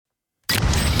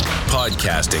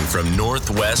podcasting from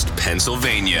Northwest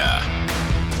Pennsylvania.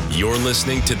 You're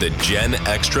listening to the Gen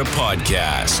Extra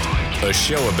Podcast, a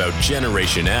show about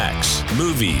Generation X,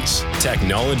 movies,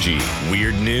 technology,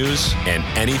 weird news, and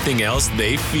anything else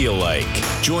they feel like.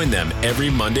 Join them every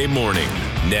Monday morning.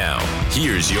 Now,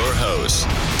 here's your hosts,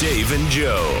 Dave and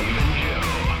Joe.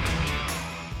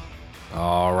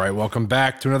 All right, welcome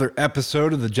back to another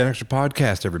episode of the Gen Extra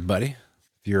Podcast, everybody.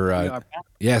 If you're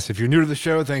if you're new to the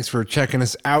show, thanks for checking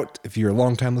us out. If you're a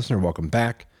longtime listener, welcome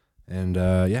back. And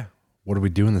what do we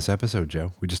do in this episode,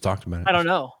 Joe? We just talked about it. I don't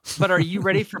know, but are you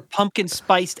ready for pumpkin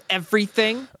spiced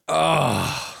everything?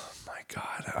 Oh my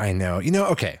God, I know.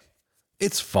 Okay,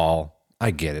 it's fall. I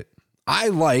get it. I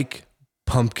like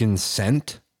pumpkin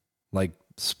scent, like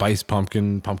spiced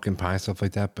pumpkin pie, stuff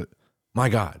like that. But my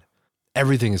God,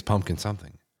 everything is pumpkin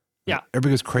something. Yeah.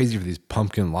 Everybody goes crazy for these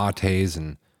pumpkin lattes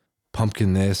and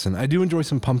pumpkin this. And I do enjoy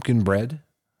some pumpkin bread.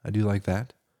 I do like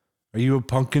that. Are you a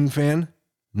pumpkin fan?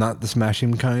 Not the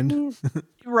smashing kind?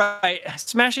 Right.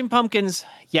 Smashing pumpkins,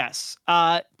 yes.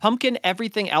 Pumpkin,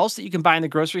 everything else that you can buy in the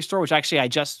grocery store, which actually I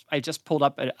just pulled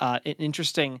up an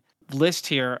interesting list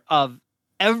here of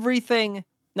everything. I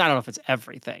don't know if it's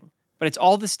everything, but it's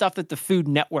all the stuff that the Food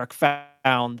Network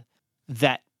found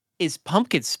that is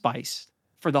pumpkin spice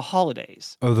for the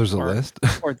holidays. Oh, there's a list?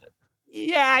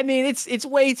 Yeah, I mean, it's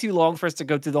way too long for us to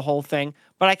go through the whole thing,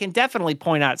 but I can definitely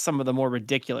point out some of the more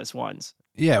ridiculous ones.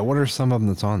 Yeah, what are some of them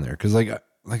that's on there? Because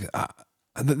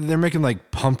they're making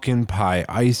like pumpkin pie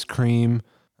ice cream,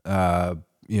 the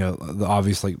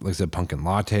obvious like I said, pumpkin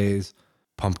lattes,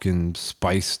 pumpkin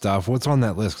spice stuff. What's on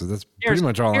that list? Because that's pretty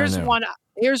much all I know.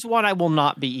 Here's one I will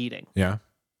not be eating. Yeah,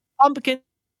 pumpkin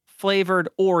flavored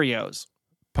Oreos.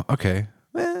 Okay,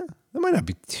 that might not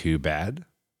be too bad.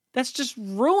 That's just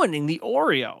ruining the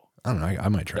Oreo. I don't know. I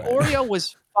might try it. The Oreo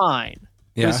was fine.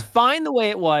 Yeah. It was fine the way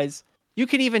it was. You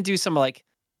could even do some like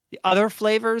the other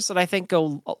flavors that I think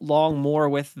go along more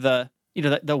with the I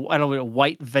don't know,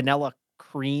 white vanilla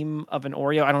cream of an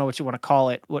Oreo. I don't know what you want to call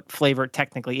it, what flavor it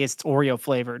technically is. It's Oreo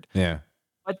flavored. Yeah.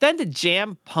 But then to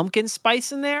jam pumpkin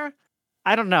spice in there,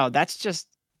 I don't know. That's just.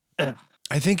 Ugh.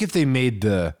 I think if they made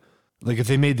the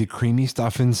creamy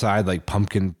stuff inside, like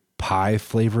pumpkin pie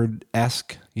flavored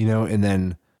esque, and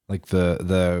then like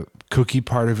the cookie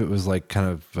part of it was like kind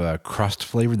of crust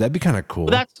flavored, that'd be kind of cool.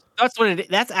 Well, that's what it is.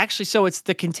 That's actually, so it's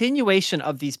the continuation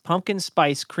of these pumpkin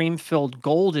spice cream filled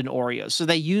golden Oreos. So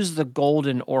they use the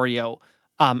golden Oreo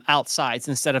outsides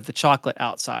instead of the chocolate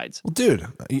outsides. Well, dude,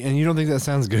 and you don't think that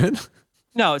sounds good?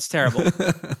 No, it's terrible.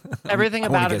 Everything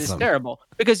about it is terrible.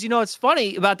 Because what's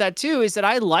funny about that too is that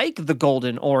I like the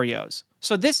golden Oreos.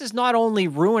 So this is not only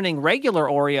ruining regular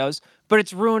Oreos, but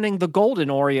it's ruining the golden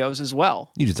Oreos as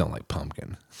well. You just don't like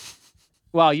pumpkin.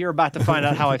 Well, you're about to find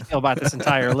out how I feel about this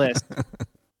entire list.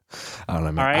 I don't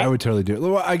know, man. All right? I would totally do it.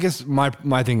 Well, I guess my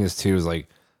thing is too is like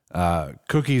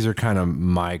cookies are kind of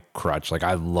my crutch. Like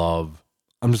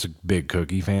I'm just a big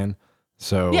cookie fan.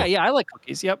 So yeah, I like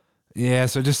cookies. Yep. Yeah,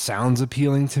 so it just sounds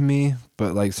appealing to me,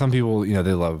 but like some people,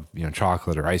 they love,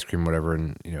 chocolate or ice cream, whatever.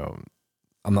 And,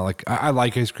 I'm not like, I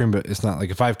like ice cream, but it's not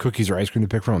like if I have cookies or ice cream to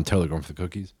pick from, I'm totally going for the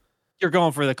cookies. You're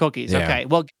going for the cookies. Yeah. Okay.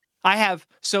 Well, I have,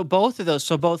 so both of those,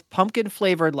 so both pumpkin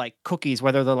flavored like cookies,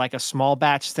 whether they're like a small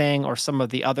batch thing or some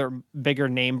of the other bigger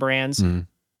name brands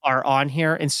are on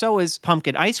here. And so is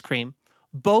pumpkin ice cream,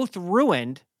 both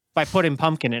ruined by putting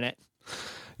pumpkin in it.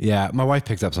 Yeah, my wife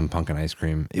picked up some pumpkin ice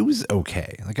cream. It was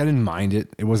okay. Like, I didn't mind it.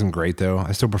 It wasn't great, though.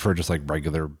 I still prefer just, like,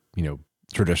 regular,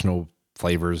 traditional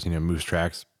flavors, Moose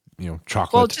Tracks,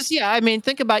 chocolate. Well, just, I mean,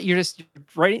 think about you're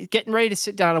getting ready to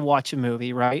sit down and watch a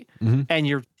movie, right? Mm-hmm. And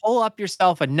you pull up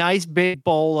yourself a nice big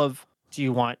bowl of, do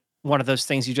you want one of those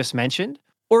things you just mentioned?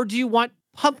 Or do you want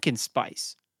pumpkin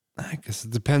spice? I guess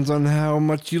it depends on how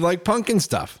much you like pumpkin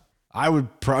stuff. I would,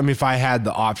 if I had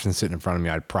the option sitting in front of me,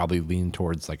 I'd probably lean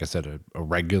towards, like I said, a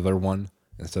regular one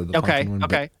instead of the pumpkin one.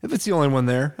 Okay. But if it's the only one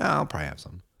there, I'll probably have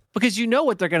some. Because you know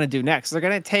what they're going to do next. They're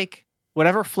going to take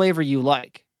whatever flavor you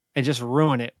like and just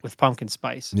ruin it with pumpkin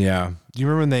spice. Yeah. Do you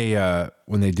remember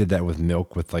when they did that with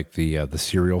milk, with like the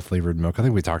cereal flavored milk? I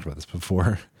think we talked about this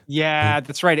before. Yeah,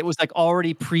 that's right. It was like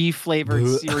already pre-flavored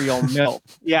cereal milk.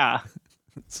 Yeah.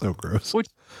 It's so gross.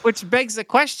 Which begs the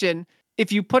question,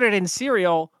 if you put it in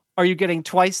cereal, are you getting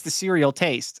twice the cereal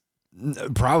taste?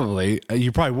 Probably.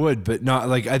 You probably would, but not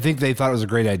like, I think they thought it was a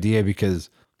great idea because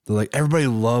they're like, everybody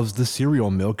loves the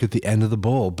cereal milk at the end of the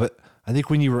bowl. But I think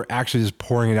when you were actually just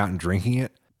pouring it out and drinking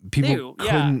it, people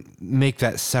couldn't make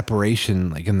that separation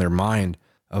like in their mind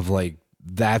of like,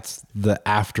 that's the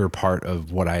after part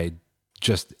of what I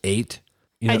just ate.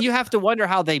 And you have to wonder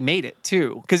how they made it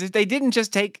too. Because if they didn't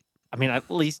just take, I mean,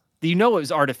 at least you know it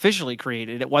was artificially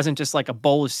created. It wasn't just like a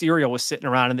bowl of cereal was sitting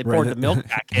around and they poured the milk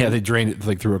back in. Yeah, they drained it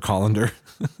like through a colander.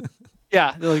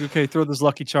 Yeah, they're like, okay, throw those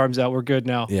Lucky Charms out. We're good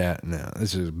now. Yeah, no,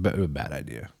 this is a bad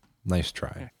idea. Nice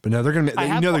try. But no, they're going to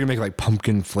they're going to make like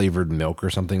pumpkin flavored milk or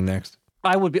something next.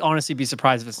 I would honestly be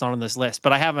surprised if it's not on this list,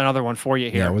 but I have another one for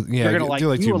you here. Yeah, you're going to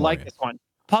like, you will like this one.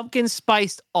 Pumpkin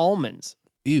spiced almonds.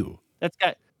 Ew.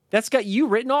 That's got you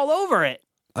written all over it.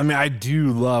 I mean, I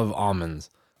do love almonds,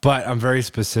 but I'm very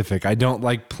specific. I don't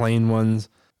like plain ones.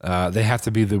 They have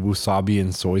to be the wasabi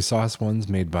and soy sauce ones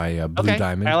made by Blue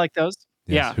Diamond. I like those.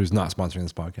 Yes, yeah. Who's not sponsoring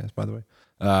this podcast, by the way.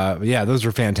 But yeah, those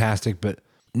are fantastic. But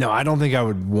no, I don't think I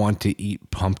would want to eat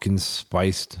pumpkin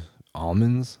spiced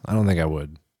almonds. I don't think I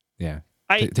would. Yeah.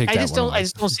 I just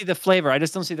don't see the flavor. I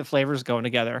just don't see the flavors going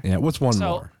together. Yeah. What's one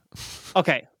more?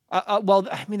 Okay. Well,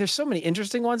 I mean, there's so many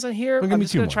interesting ones on here. I'm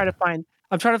just going to try to find.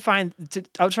 I'll try to find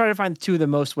two of the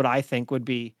most what I think would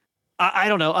be, I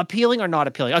don't know, appealing or not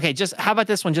appealing. Okay, just how about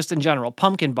this one? Just in general,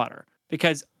 pumpkin butter,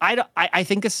 because I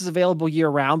think this is available year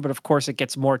round, but of course it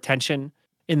gets more attention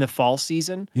in the fall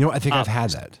season. You know, I think I've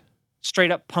had that.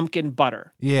 Straight up pumpkin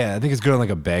butter. Yeah, I think it's good on like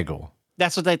a bagel.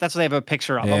 That's what they have a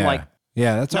picture of. Yeah. I'm like,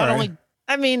 yeah, that's all right.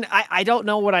 I mean, I don't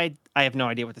know I have no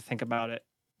idea what to think about it.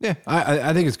 Yeah,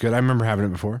 I think it's good. I remember having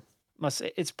it before.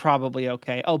 It's probably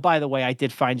okay. Oh, by the way, I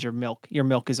did find your milk. Your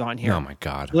milk is on here. Oh my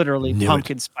God. Literally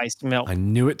pumpkin spiced milk. I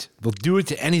knew it. They'll do it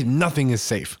to nothing is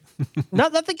safe.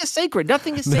 Nothing is sacred.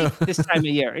 Nothing is safe this time of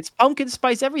year. It's pumpkin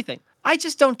spice everything. I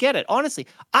just don't get it. Honestly,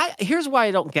 here's why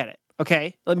I don't get it.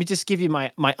 Okay. Let me just give you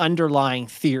my underlying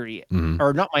theory,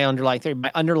 or not my underlying theory,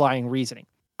 my underlying reasoning.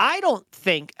 I don't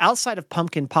think outside of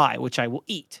pumpkin pie, which I will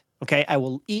eat. Okay. I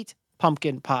will eat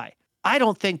pumpkin pie. I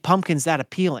don't think pumpkin's that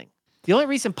appealing. The only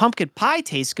reason pumpkin pie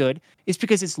tastes good is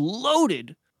because it's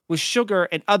loaded with sugar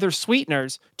and other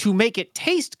sweeteners to make it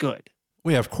taste good.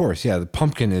 Well, yeah, of course. Yeah, the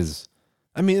pumpkin is,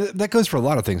 I mean, that goes for a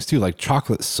lot of things too. Like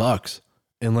chocolate sucks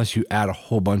unless you add a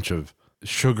whole bunch of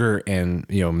sugar and,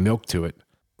 milk to it,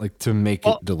 like to make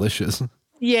it delicious.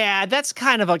 Yeah, that's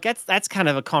kind of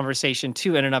a conversation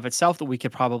too in and of itself that we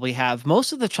could probably have.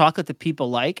 Most of the chocolate that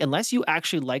people like, unless you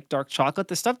actually like dark chocolate,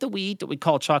 the stuff that we eat that we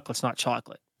call chocolate's not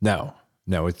chocolate.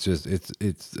 No, it's just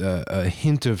it's a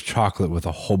hint of chocolate with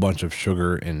a whole bunch of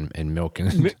sugar and milk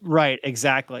in it. Right,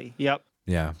 exactly. Yep.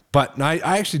 Yeah, but I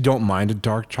actually don't mind a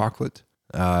dark chocolate.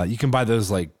 You can buy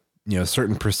those like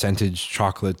certain percentage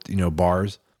chocolate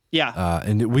bars. Yeah.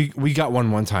 And we got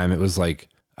one time. It was like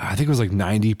I think it was like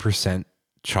 90%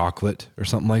 chocolate or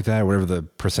something like that, whatever the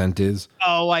percent is.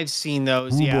 Oh, I've seen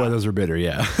those. Ooh, yeah. Boy, those are bitter.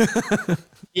 Yeah.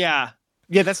 Yeah.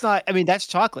 That's not. I mean, that's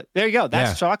chocolate. There you go.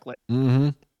 That's chocolate. Mm-hmm.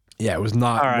 Yeah, it was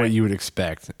not what you would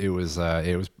expect. It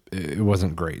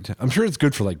wasn't great. I'm sure it's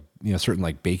good for like, certain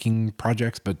like baking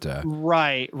projects, but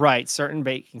right. Certain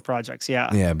baking projects.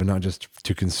 Yeah. Yeah. But not just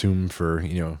to consume for,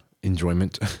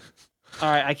 enjoyment. All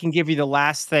right. I can give you the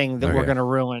last thing that we're going to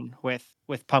ruin with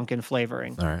pumpkin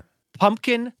flavoring. All right.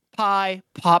 Pumpkin pie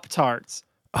Pop-Tarts.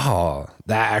 Oh,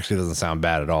 that actually doesn't sound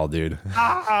bad at all, dude.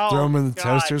 Oh, throw them in the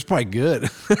toaster. It's probably good.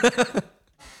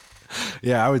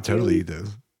 Yeah, I would totally eat those.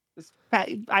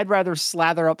 I'd rather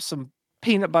slather up some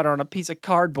peanut butter on a piece of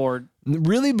cardboard.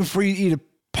 Really? Before you eat a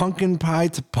pumpkin pie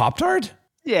to Pop-Tart?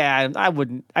 Yeah, I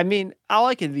wouldn't. I mean, all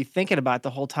I could be thinking about the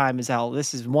whole time is how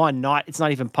this is it's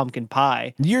not even pumpkin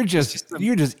pie. You're just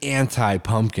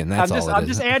anti-pumpkin. That's all it is. I'm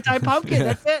just anti-pumpkin. Yeah.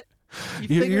 That's it.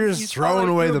 You're just throwing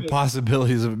away the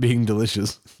possibilities of it being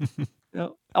delicious.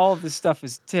 All of this stuff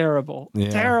is terrible. Yeah.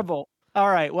 Terrible. All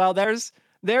right. Well, there's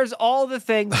all the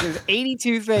things. There's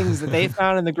 82 things that they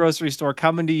found in the grocery store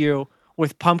coming to you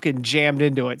with pumpkin jammed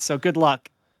into it. So good luck.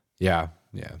 Yeah.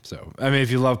 Yeah. So, I mean,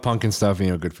 if you love pumpkin stuff,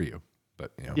 good for you.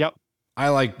 But, Yep. I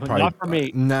like but probably. Not for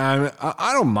me. Nah,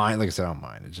 I don't mind. Like I said, I don't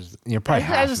mind. It's just, probably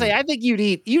half. I was going to say, I think you'd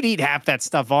eat half that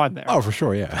stuff on there. Oh, for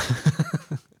sure. Yeah.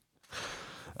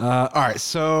 All right.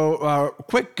 So,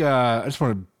 quick, I just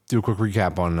want to do a quick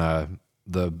recap on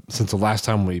since the last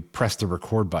time we pressed the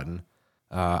record button.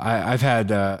 I've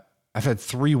had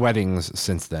 3 weddings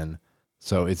since then,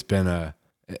 so it's been a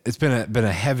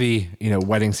heavy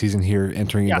wedding season here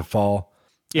entering into fall.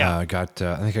 Yeah, I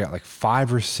think I got like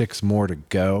 5 or 6 more to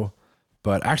go,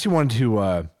 but I actually wanted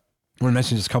to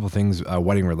mention just a couple of things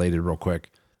wedding related real quick.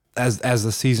 As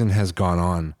the season has gone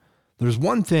on, there's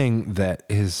one thing that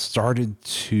has started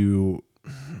to,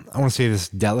 I want to say this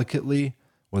delicately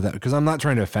with that because I'm not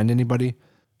trying to offend anybody.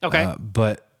 Okay,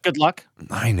 but. Good luck.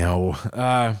 I know.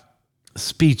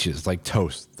 Speeches like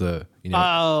toast.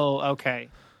 Oh, okay.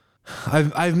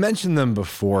 I've mentioned them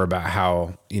before about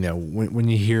how when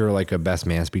you hear like a best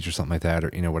man speech or something like that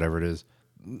or whatever it is,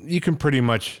 you can pretty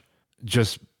much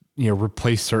just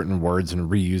replace certain words and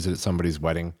reuse it at somebody's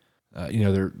wedding.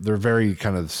 They're very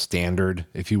kind of standard,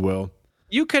 if you will.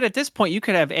 You could, at this point, you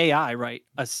could have AI write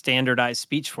a standardized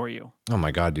speech for you. Oh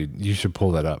my God, dude, you should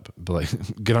pull that up. But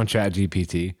like, get on Chat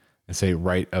GPT and say,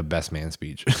 write a best man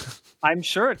speech. I'm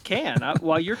sure it can.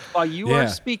 While you are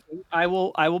speaking, I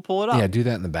will pull it up. Yeah, do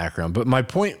that in the background. But my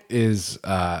point is,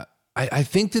 I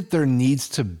think that there needs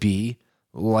to be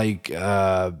like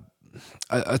a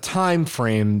time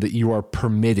frame that you are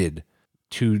permitted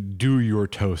to do your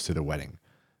toast at a wedding,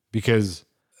 because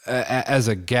as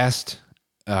a guest,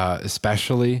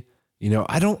 especially,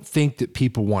 I don't think that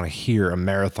people want to hear a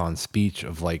marathon speech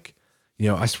of like,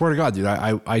 I swear to God, dude,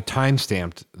 I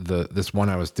time-stamped this one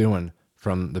I was doing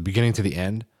from the beginning to the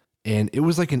end, and it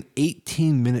was like an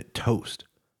 18-minute toast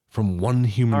from one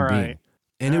human being.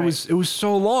 And it was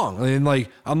so long. I mean, like,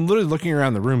 I'm literally looking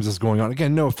around the rooms that's going on.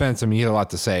 Again, no offense. I mean, he had a lot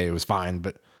to say. It was fine.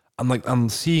 But I'm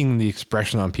seeing the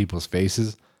expression on people's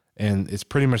faces, and it's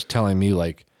pretty much telling me,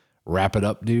 like, wrap it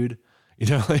up, dude.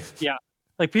 Like, yeah.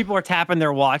 Like, people are tapping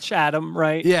their watch at him,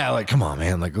 right? Yeah, like, come on,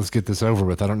 man. Like, let's get this over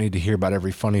with. I don't need to hear about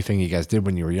every funny thing you guys did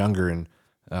when you were younger and,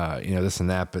 this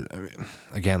and that. But,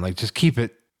 again, like, just keep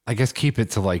it to,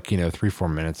 like,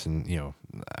 3-4 minutes and,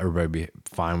 everybody be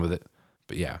fine with it.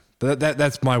 But, yeah. But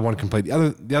that's my one complaint. The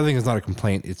other thing is not a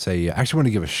complaint. It's I actually want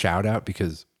to give a shout out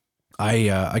because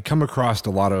I come across a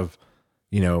lot of,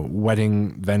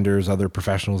 wedding vendors, other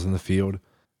professionals in the field.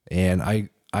 And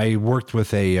I worked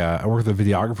with a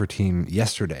videographer team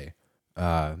yesterday.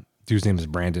 Dude's name is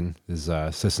Brandon. His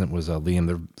assistant was Liam.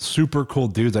 They're super cool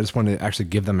dudes. I just wanted to actually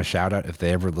give them a shout out if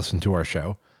they ever listen to our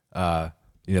show.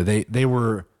 They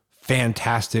were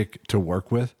fantastic to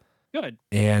work with. Good.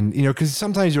 And, because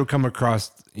sometimes you'll come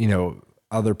across,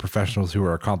 other professionals who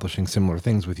are accomplishing similar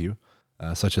things with you,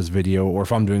 such as video, or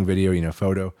if I'm doing video,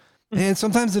 photo. And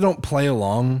sometimes they don't play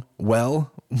along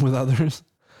well with others.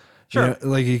 Sure.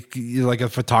 Like a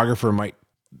photographer might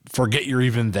forget you're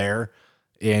even there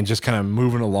and just kind of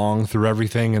moving along through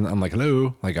everything. And I'm like,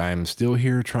 hello, like I'm still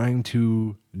here trying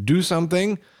to do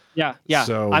something. Yeah. Yeah.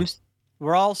 So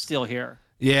we're all still here.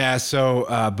 Yeah. So,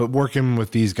 but working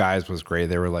with these guys was great.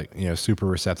 They were like, super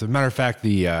receptive. Matter of fact,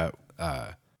 I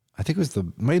think it was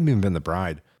might have even been the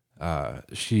bride.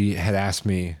 She had asked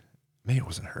me, maybe it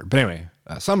wasn't her, but anyway,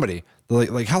 somebody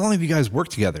like, how long have you guys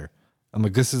worked together? I'm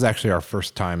like, this is actually our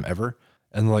first time ever.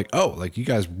 And they're like, oh, like you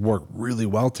guys work really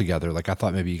well together. Like I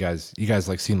thought maybe you guys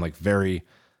like seem like very,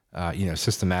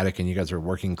 systematic and you guys are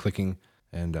working, clicking.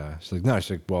 And she's like, no,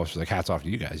 she's like, hats off to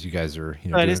you guys. You guys are,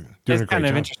 doing a great kind of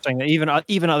job. interesting that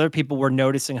even other people were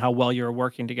noticing how well you were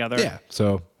working together. Yeah.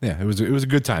 So yeah, it was a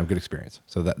good time, good experience.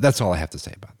 So that's all I have to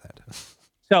say about that.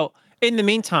 So in the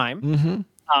meantime,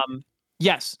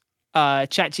 yes,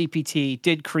 ChatGPT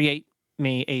did create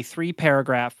me a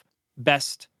 3-paragraph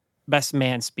best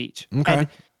man speech. Okay. And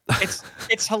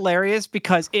it's hilarious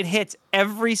because it hits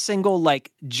every single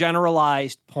like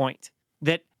generalized point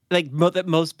that that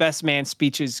most best man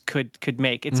speeches could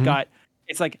make. It's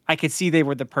like I could see they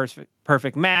were the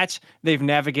perfect match. They've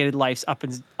navigated life's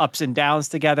ups and downs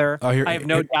together. I have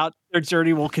no doubt their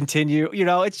journey will continue.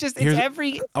 It's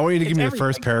every. I want you to give me the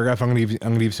first paragraph. I'm gonna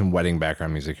give you some wedding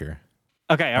background music here.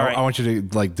 Okay, all right. I want you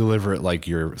to like deliver it like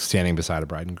you're standing beside a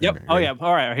bride and groom. Yep. Oh yeah.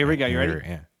 All right. Here we go. You ready?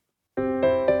 Yeah.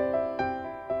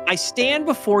 I stand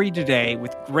before you today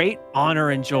with great honor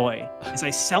and joy as I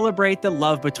celebrate the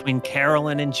love between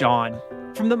Carolyn and John.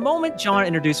 From the moment John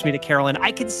introduced me to Carolyn,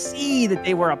 I could see that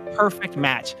they were a perfect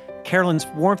match. Carolyn's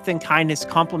warmth and kindness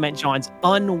complement John's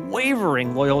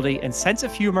unwavering loyalty and sense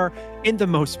of humor in the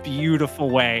most beautiful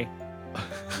way.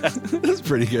 That's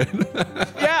pretty good.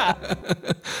 Yeah.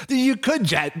 You could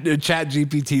chat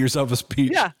GPT yourself a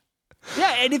speech. Yeah.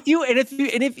 Yeah, and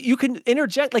if you can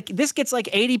interject, like this gets like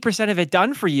 80% of it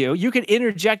done for you. You can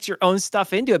interject your own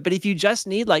stuff into it, but if you just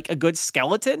need like a good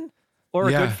skeleton or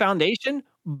a good foundation,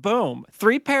 boom.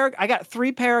 I got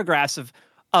 3 paragraphs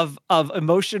of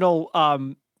emotional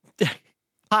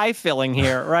pie filling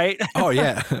here, right? Oh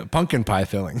yeah, pumpkin pie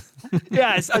filling.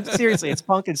 Yeah, seriously, it's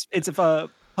pumpkin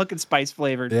spice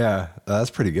flavored. Yeah,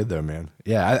 that's pretty good though, man.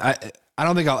 Yeah, I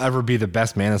don't think I'll ever be the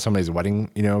best man at somebody's wedding,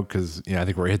 because I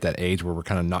think we're hit that age where we're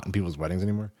kind of not in people's weddings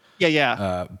anymore.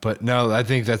 Yeah. But no, I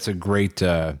think that's a great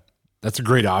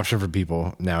option for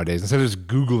people nowadays. Instead of just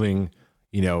Googling,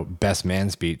 best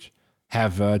man speech,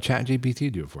 have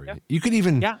ChatGPT do it for you. Yeah. You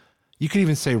could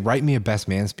even say, write me a best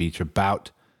man speech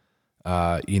about,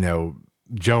 Joe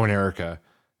and Erica,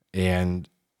 and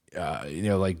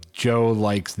like Joe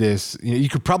likes this. You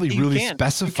could probably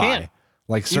specify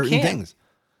like certain things.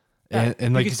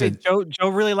 And like you said, Joe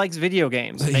really likes video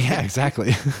games. Yeah,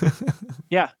 exactly.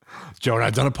 Yeah. Joe and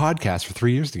I've done a podcast for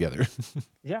 3 years together.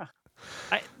 Yeah.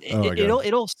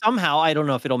 It'll somehow, I don't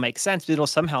know if it'll make sense, but it'll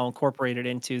somehow incorporate it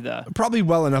into the. Probably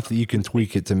well enough that you can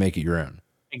tweak it to make it your own.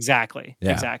 Exactly.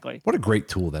 Yeah. Exactly. What a great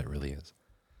tool that really is.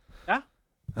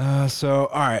 Yeah. So,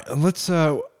 all right, let's,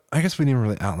 I guess we didn't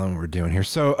really outline what we're doing here.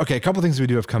 So, okay, a couple things we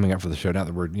do have coming up for the show now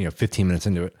that we're, 15 minutes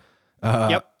into it.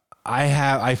 Yep.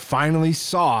 I finally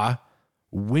saw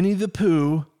Winnie the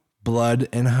Pooh, Blood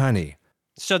and Honey.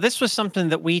 So this was something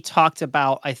that we talked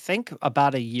about, I think,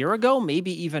 about a year ago,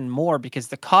 maybe even more, because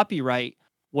the copyright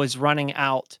was running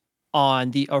out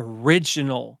on the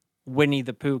original Winnie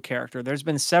the Pooh character. There's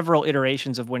been several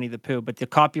iterations of Winnie the Pooh, but the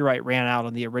copyright ran out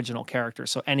on the original character,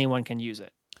 so anyone can use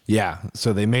it. Yeah.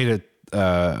 So they made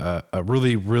a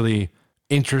really, really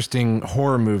interesting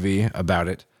horror movie about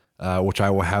it, which I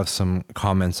will have some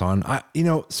comments on.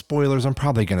 Spoilers, I'm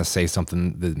probably going to say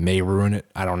something that may ruin it.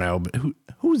 I don't know, but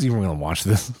who's even going to watch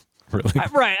this? Really?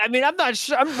 Right. I mean, I'm not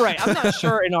sure. I'm not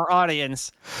sure in our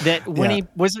audience that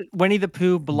Winnie the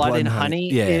Pooh, Blood and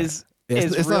Honey is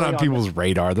it's really not on people's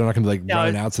radar. They're not going to be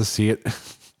running out to see it.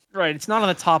 Right. It's not on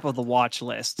the top of the watch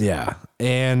list. Yeah.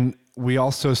 And we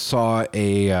also saw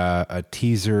a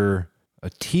teaser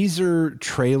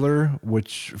trailer,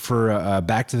 which for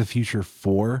Back to the Future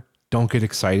 4. Don't get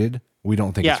excited. We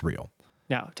don't think it's real.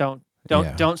 No, don't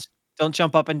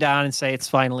jump up and down and say it's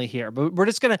finally here. But we're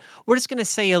just gonna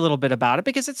say a little bit about it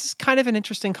because it's kind of an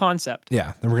interesting concept.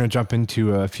 Yeah. Then we're gonna jump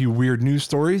into a few weird news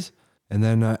stories, and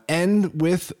then end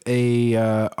with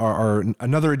our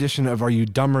another edition of Are You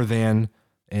Dumber Than?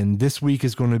 And this week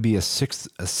is going to be a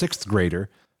sixth grader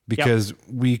because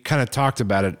we kind of talked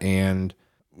about it, and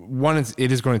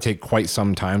it is going to take quite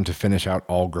some time to finish out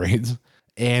all grades.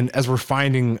 And as we're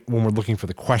finding when we're looking for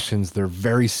the questions, they're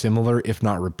very similar, if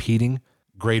not repeating,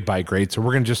 grade by grade. So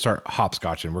we're going to just start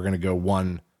hopscotching. We're going to go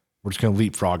we're just going to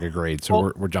leapfrog a grade.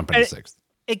 So we're jumping to sixth.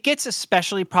 It gets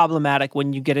especially problematic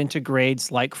when you get into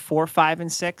grades like 4, 5,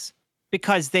 and 6,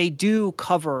 because they do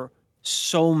cover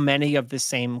so many of the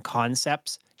same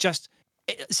concepts, just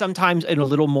sometimes in a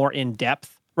little more in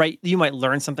depth, right? You might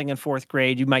learn something in 4th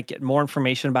grade. You might get more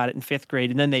information about it in 5th grade.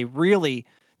 And then they really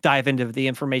dive into the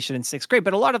information in 6th grade.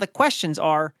 But a lot of the questions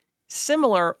are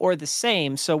similar or the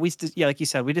same. So like you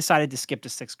said, we decided to skip to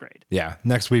 6th grade. Yeah.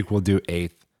 Next week we'll do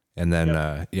 8th. And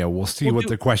then, we'll see what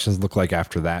the questions look like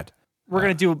after that. We're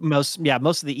going to do most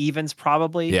of the evens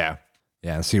probably. Yeah.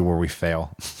 Yeah. And see where we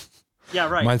fail. Yeah.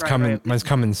 Right. Mine's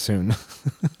coming soon.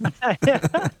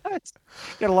 Got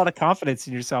a lot of confidence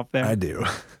in yourself there. I do.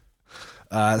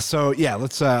 So yeah,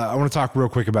 let's, I want to talk real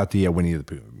quick about the Winnie the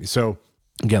Pooh movie. So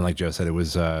again, like Joe said, it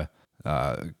was,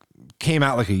 came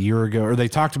out like a year ago, or they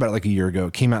talked about it like a year ago.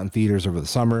 It came out in theaters over the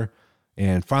summer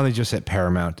and finally just hit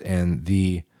Paramount. And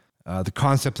the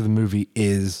concept of the movie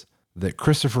is that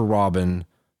Christopher Robin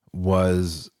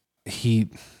he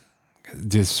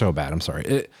did so bad. I'm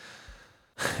sorry.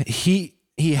 He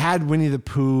had Winnie the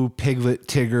Pooh, Piglet,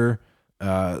 Tigger,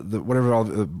 whatever all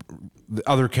the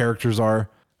other characters are.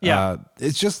 Yeah.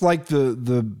 It's just like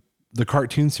the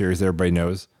cartoon series everybody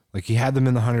knows. Like he had them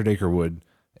in the 100-Acre Wood,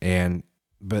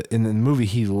 but in the movie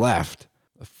he left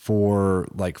for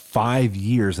like 5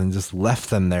 years and just left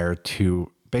them there to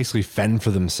basically fend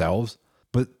for themselves.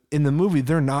 But in the movie,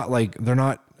 they're not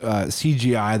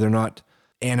CGI. They're not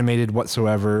animated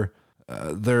whatsoever.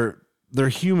 They're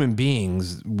human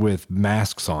beings with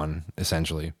masks on,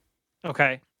 essentially.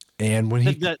 Okay. And when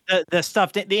the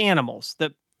stuffed the animals,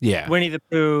 Winnie the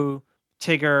Pooh,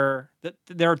 Tigger,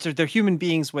 they're human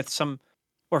beings with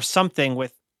something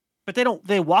with, but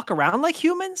they walk around like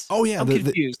humans. Oh yeah, I'm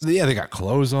confused. They got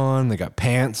clothes on, they got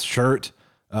pants, shirt.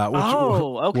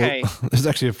 Okay. There's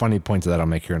actually a funny point to that I'll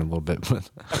make here in a little bit. But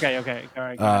okay, all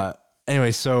right.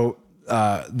 Anyway, so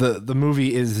the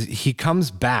movie is he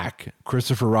comes back.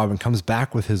 Christopher Robin comes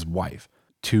back with his wife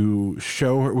to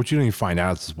show her, which you don't even find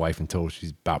out it's his wife until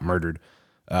she's about murdered.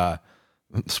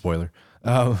 Spoiler.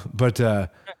 But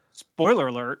spoiler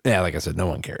alert. Yeah, like I said, no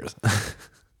one cares.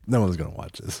 No one's gonna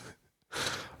watch this.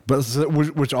 But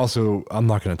which also, I'm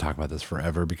not going to talk about this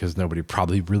forever because nobody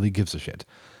probably really gives a shit.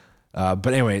 But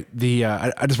anyway,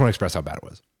 I just want to express how bad it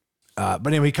was. But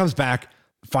anyway, he comes back,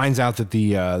 finds out that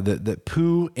that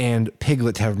Pooh and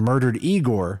Piglet have murdered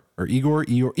Eeyore.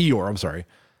 I'm sorry,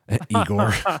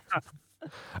 Igor.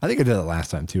 I think I did it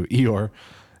last time too, Eeyore.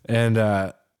 And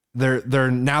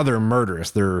they're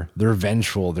murderous. They're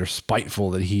vengeful. They're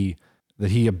spiteful that he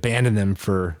abandoned them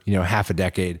for half a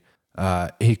decade.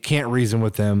 He can't reason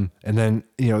with them. And then,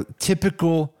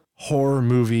 typical horror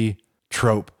movie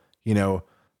trope,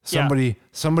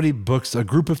 somebody books a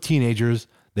group of teenagers.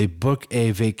 They book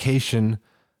a vacation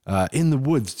in the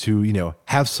woods to,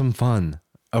 have some fun,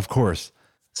 of course.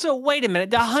 So wait a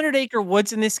minute. The 100-acre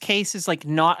woods in this case is like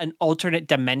not an alternate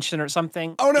dimension or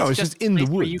something. Oh no, it's just in the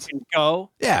woods where you can go.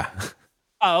 Yeah.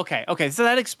 Oh, okay. Okay. So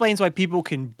that explains why people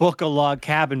can book a log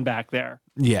cabin back there.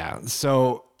 Yeah.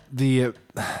 So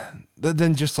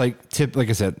then just like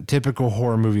I said, typical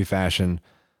horror movie fashion,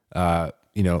 let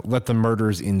the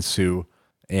murders ensue,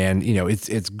 and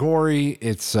it's gory,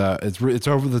 it's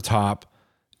over the top.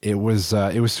 It was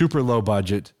super low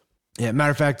budget. Yeah,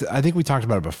 matter of fact, I think we talked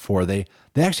about it before. They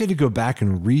actually had to go back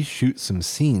and reshoot some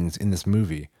scenes in this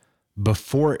movie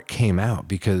before it came out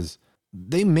because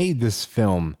they made this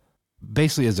film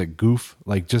basically as a goof,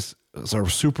 like just sort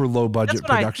of super low budget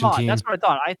production team. That's what I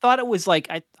thought. I thought it was like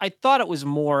I thought it was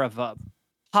more of a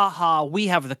haha, we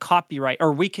have the copyright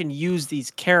or we can use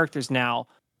these characters now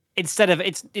instead of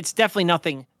it's definitely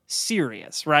nothing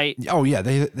serious, right? Oh yeah,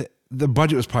 the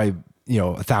budget was probably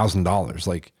 $1,000.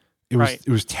 Like it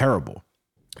was terrible.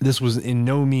 This was in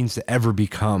no means to ever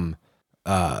become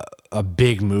a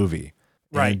big movie,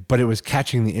 right? But it was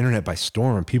catching the internet by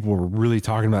storm, and people were really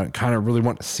talking about it, kind of really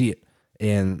wanting to see it.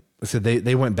 And so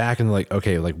they went back and they're like,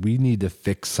 okay, like we need to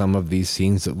fix some of these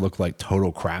scenes that look like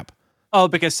total crap. Oh,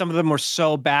 because some of them were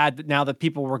so bad that now that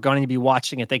people were going to be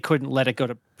watching it, they couldn't let it go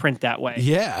to print that way.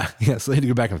 Yeah. So they had to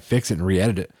go back and fix it and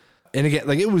re-edit it. And again,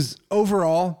 like it was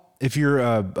overall, if you're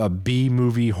a B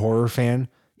movie horror fan,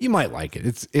 you might like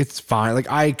it. It's fine. Like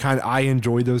I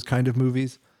enjoy those kind of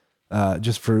movies,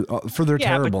 just for their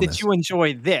terribleness. But did you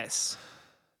enjoy this?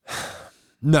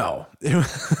 No.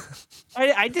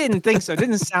 I didn't think so. It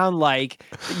didn't sound like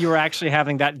you were actually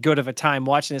having that good of a time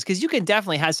watching this, because you can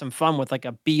definitely have some fun with like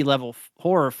a B-level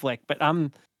horror flick, but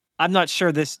I'm not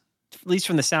sure this, at least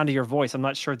from the sound of your voice, I'm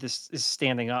not sure this is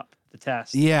standing up the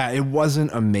test. Yeah, it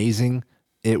wasn't amazing.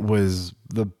 It was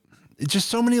it's just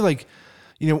so many, like,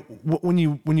 when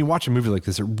you watch a movie like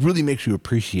this, it really makes you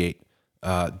appreciate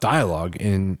dialogue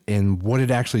and what it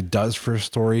actually does for a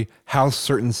story, how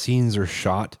certain scenes are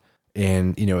shot,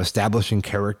 and establishing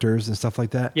characters and stuff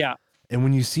like that. Yeah. And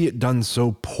when you see it done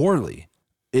so poorly,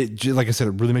 like I said,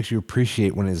 it really makes you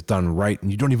appreciate when it's done right,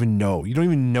 and you don't even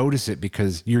notice it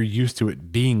because you're used to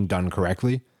it being done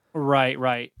correctly.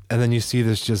 Right. And then you see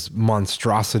this just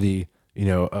monstrosity,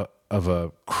 of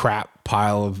a crap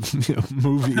pile of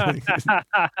movie.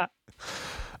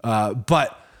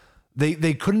 But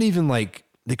they couldn't even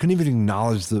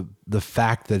acknowledge the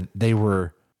fact that they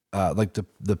were like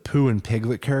the Pooh and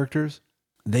Piglet characters.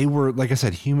 They were, like I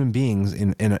said, human beings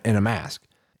in a mask.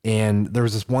 And there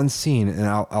was this one scene, and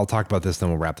I'll talk about this, then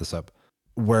we'll wrap this up,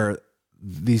 where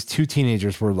these two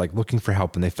teenagers were like looking for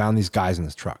help, and they found these guys in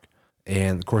this truck.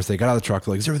 And of course, they got out of the truck.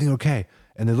 They're like, "Is everything okay?"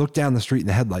 And they looked down the street in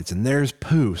the headlights, and there's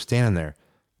Pooh standing there.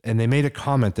 And they made a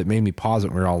comment that made me pause it,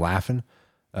 and we were all laughing.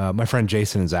 My friend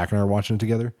Jason and Zach and I were watching it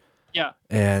together. Yeah.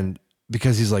 And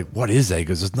because he's like, "What is that?" He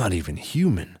goes, "It's not even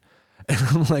human." And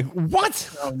I'm like,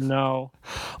 "What?" Oh, no.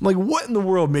 I'm like, what in the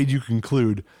world made you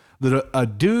conclude that a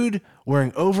dude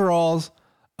wearing overalls,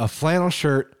 a flannel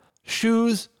shirt,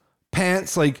 shoes,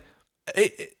 pants,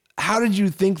 how did you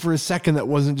think for a second that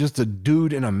wasn't just a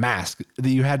dude in a mask, that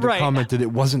you had to comment that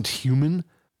it wasn't human?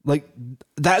 Like,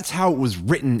 that's how it was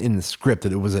written in the script,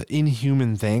 that it was an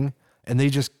inhuman thing. And they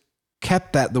just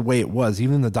kept that the way it was,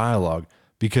 even in the dialogue,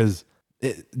 because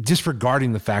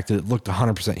disregarding the fact that it looked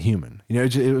 100% human.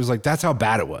 It was like, that's how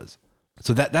bad it was.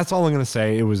 So that's all I'm going to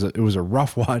say. It was a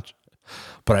rough watch,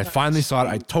 but I finally saw it.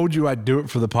 I told you I'd do it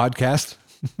for the podcast.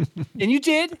 And you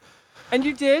did. I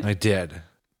did.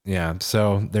 Yeah.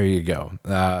 So there you go.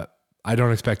 I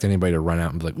don't expect anybody to run out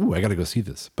and be like, "Ooh, I got to go see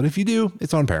this." But if you do,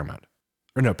 it's on Paramount.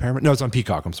 Or no, Paramount. No, it's on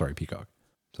Peacock. I'm sorry, Peacock.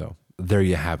 So there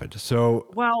you have it. So,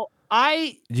 well,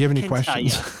 do you have any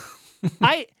questions?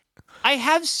 I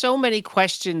have so many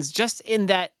questions, just in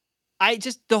that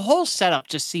the whole setup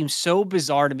just seems so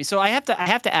bizarre to me. So I have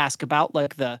to ask about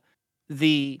like the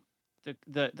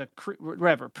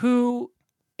whatever, Pooh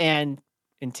and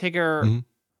Tigger. Mm-hmm.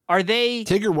 Are they?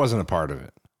 Tigger wasn't a part of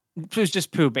it. It was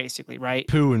just Pooh, basically, right?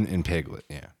 Pooh and Piglet,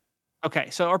 yeah. Okay,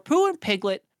 so are Pooh and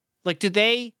Piglet, like, do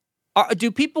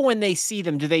people, when they see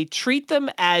them, do they treat them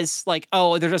as like,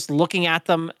 oh, they're just looking at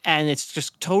them and it's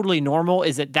just totally normal?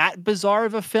 Is it that bizarre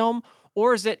of a film?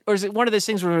 Or is it one of those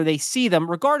things where they see them,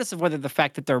 regardless of whether the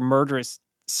fact that they're murderous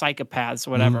psychopaths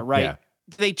or whatever, right? Yeah.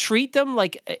 Do they treat them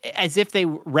like as if they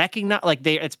recognize, like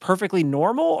it's perfectly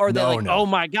normal? Or are they oh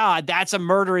my God, that's a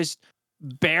murderous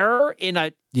bear in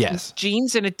a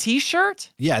jeans and a t-shirt?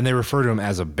 Yeah, and they refer to him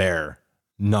as a bear,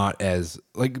 not as,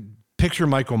 like, picture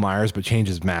Michael Myers, but change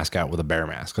his mask out with a bear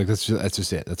mask. Like, that's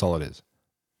just it. That's all it is.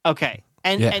 Okay.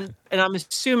 And Yeah. and I'm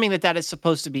assuming that is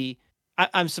supposed to be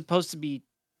I'm supposed to be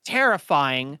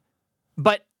terrifying,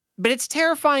 but it's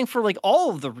terrifying for like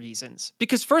all of the reasons.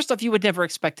 Because first off, you would never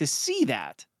expect to see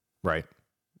that. Right.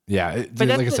 Yeah. But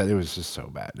Like I that's said, it was just so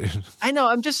bad. I know.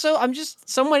 I'm just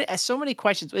so many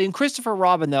questions. And Christopher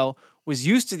Robin though was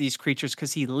used to these creatures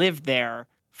because he lived there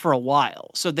for a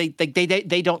while, so they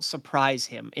don't surprise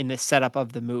him in the setup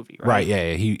of the movie, Right. right?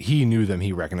 Yeah. He knew them.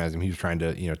 He recognized them. He was trying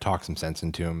to, talk some sense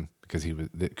into him because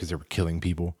they were killing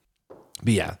people.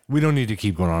 But yeah, we don't need to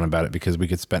keep going on about it because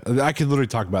I could literally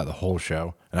talk about the whole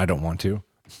show and I don't want to.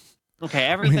 Okay,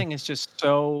 everything is just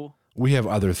so. We have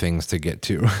other things to get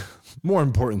to, more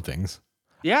important things.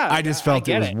 Yeah, I just felt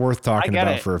it was worth talking get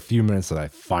about it. for a few minutes that I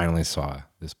finally saw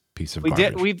this piece of We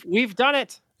garbage. did. We've done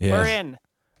it. Yeah. We're in.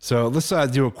 So let's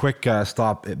do a quick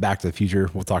stop at Back to the Future.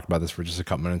 We'll talk about this for just a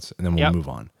couple minutes and then we'll move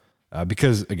on.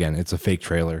 Because again, it's a fake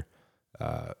trailer.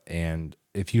 And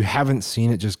if you haven't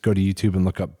seen it, just go to YouTube and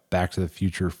look up Back to the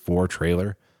Future 4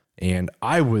 trailer. And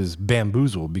I was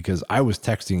bamboozled because I was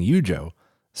texting you, Joe,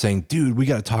 saying, dude, we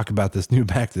got to talk about this new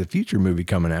Back to the Future movie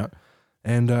coming out.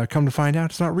 And come to find out,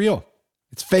 it's not real.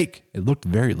 It's fake. It looked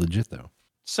very legit, though.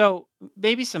 So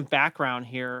maybe some background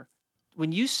here.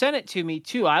 When you sent it to me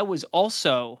too, I was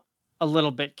also a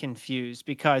little bit confused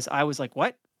because I was like,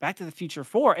 what? Back to the Future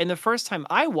 4? And the first time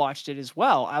I watched it as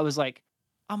well,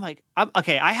 I'm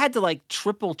okay. I had to like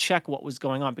triple check what was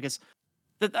going on because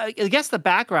I guess the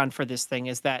background for this thing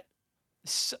is that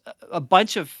a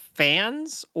bunch of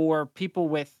fans or people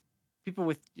with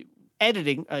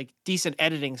editing, like decent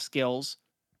editing skills,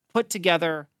 put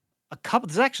together a couple.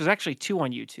 There's actually two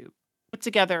on YouTube. Put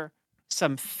together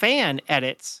some fan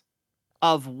edits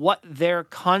of what their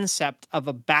concept of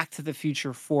a Back to the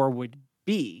Future 4 would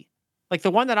be. Like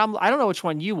the one that I don't know which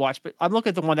one you watched, but I'm looking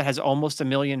at the one that has almost 1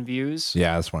 million views.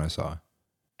 Yeah, that's one I saw.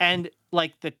 And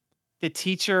like the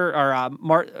teacher or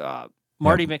Marty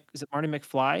is it Marty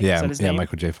McFly? Yeah, Is that his name?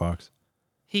 Michael J. Fox.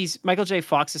 Michael J.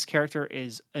 Fox's character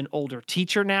is an older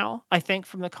teacher now, I think,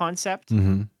 from the concept.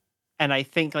 Mm-hmm. And I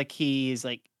think like he's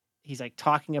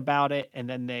talking about it, and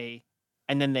then they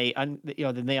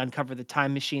uncover the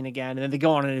time machine again, and then they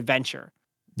go on an adventure.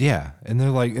 Yeah, and they're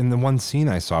like in the one scene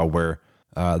I saw where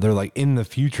they're like in the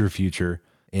future,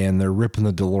 and they're ripping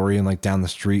the DeLorean like down the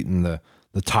street, and the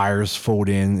tires fold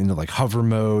into like hover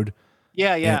mode.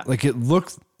 Yeah, yeah. And, like it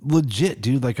looked legit,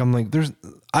 dude. Like I'm like,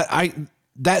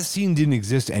 that scene didn't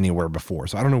exist anywhere before,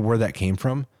 so I don't know where that came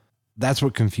from. That's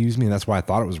what confused me, and that's why I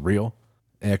thought it was real.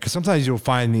 Because sometimes you'll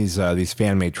find these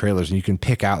fan made trailers, and you can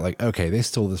pick out like, okay, they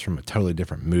stole this from a totally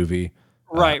different movie.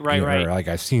 Right. Or like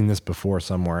I've seen this before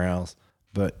somewhere else.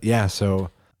 But yeah,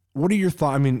 so what are your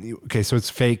thoughts? I mean, okay, so it's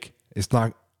fake. It's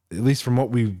not, at least from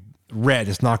what we've read,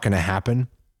 it's not going to happen.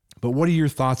 But what are your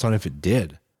thoughts on if it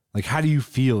did? Like, how do you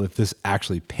feel if this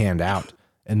actually panned out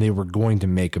and they were going to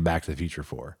make a Back to the Future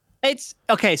 4? It's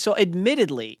okay. So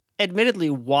admittedly,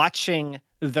 watching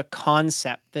the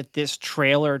concept that this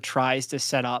trailer tries to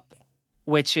set up,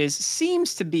 which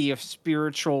seems to be a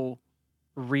spiritual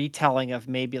retelling of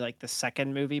maybe like the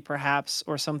second movie, perhaps,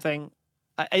 or something.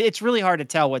 It's really hard to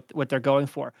tell what they're going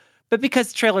for, but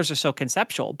because trailers are so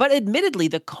conceptual. But admittedly,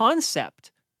 the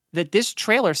concept that this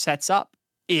trailer sets up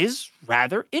is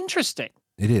rather interesting.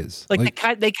 It is.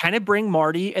 Like they kind of bring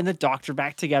Marty and the Doctor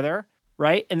back together,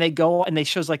 right? And they go and they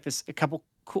shows like a couple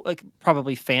cool, like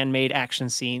probably fan made action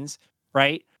scenes,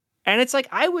 right? And it's like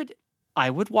I would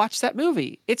watch that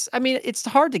movie. It's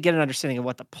hard to get an understanding of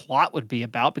what the plot would be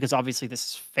about because obviously this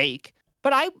is fake.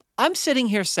 But I'm sitting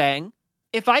here saying,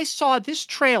 if I saw this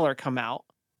trailer come out,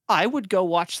 I would go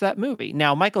watch that movie.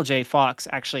 Now, Michael J. Fox,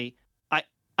 actually,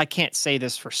 I can't say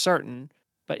this for certain,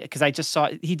 but because I just saw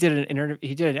he did an interview.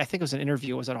 I think it was an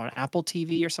interview. Was it on Apple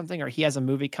TV or something? Or he has a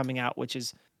movie coming out, which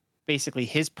is basically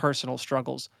his personal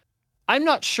struggles. I'm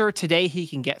not sure today he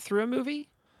can get through a movie.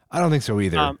 I don't think so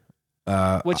either.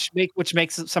 Which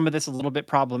makes some of this a little bit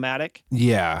problematic.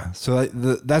 Yeah. So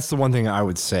that's the one thing I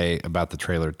would say about the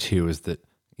trailer too, is that,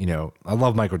 I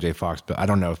love Michael J. Fox, but I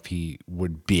don't know if he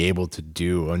would be able to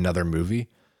do another movie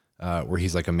where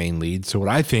he's like a main lead. So what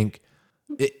I think,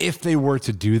 if they were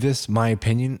to do this, my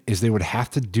opinion is they would have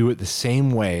to do it the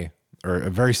same way or a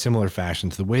very similar fashion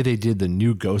to the way they did the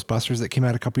new Ghostbusters that came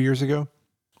out a couple years ago,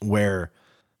 where,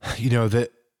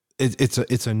 that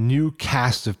it's a new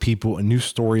cast of people, a new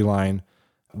storyline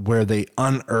where they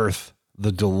unearth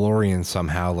the DeLorean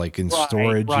somehow, like in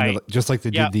storage, just like they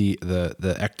did the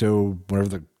Ecto, whatever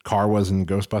the car was in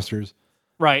Ghostbusters.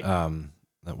 Right.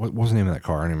 What was the name of that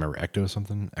car? I don't remember. Ecto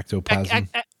something? Ectoplasm?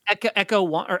 Echo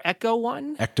One or Echo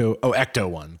One? Ecto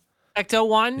One. Ecto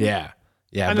One? Yeah.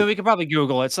 Yeah. I mean, we could probably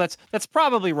Google it. So that's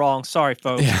probably wrong. Sorry,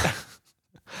 folks. Yeah.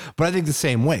 But I think the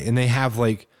same way. And they have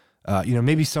like,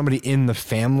 maybe somebody in the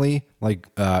family, like,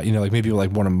 like maybe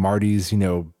like one of Marty's,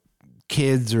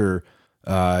 kids or,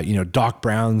 Doc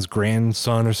Brown's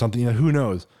grandson or something, who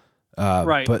knows?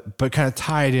 Right. But kind of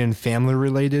tie it in family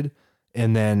related.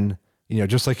 And then,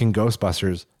 just like in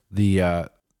Ghostbusters, the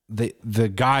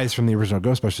guys from the original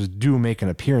Ghostbusters do make an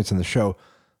appearance in the show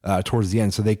towards the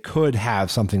end. So they could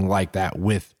have something like that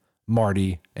with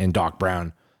Marty and Doc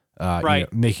Brown,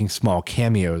 making small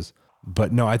cameos.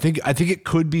 But no, I think it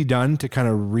could be done to kind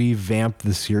of revamp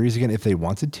the series again if they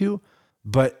wanted to.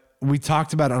 But we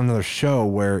talked about it on another show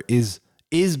where is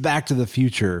Back to the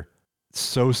Future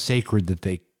so sacred that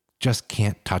they just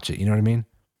can't touch it. You know what I mean?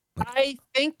 I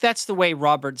think that's the way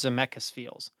Robert Zemeckis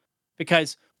feels,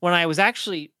 because when I was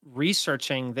actually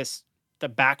researching the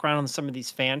background on some of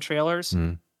these fan trailers,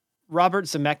 Robert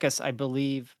Zemeckis, I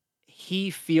believe he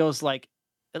feels like,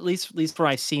 at least what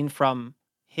I've seen from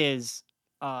his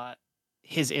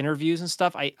interviews and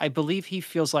stuff, I believe he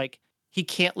feels like he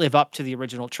can't live up to the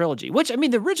original trilogy, which, I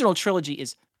mean, the original trilogy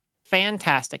is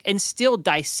fantastic and still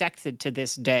dissected to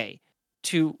this day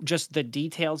to just the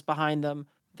details behind them,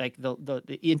 like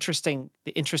the interesting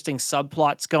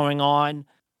subplots going on,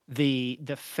 the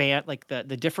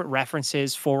different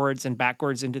references forwards and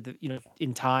backwards into the,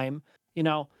 in time,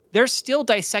 they're still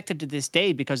dissected to this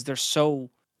day because they're so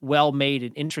well made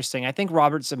and interesting. I think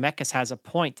Robert Zemeckis has a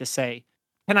point to say,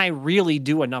 can I really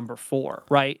do a number 4,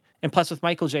 right? And plus with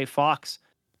Michael J. Fox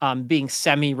being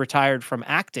semi-retired from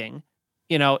acting,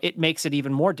 it makes it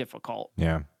even more difficult.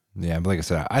 Yeah. Yeah. But like I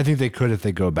said, I think they could if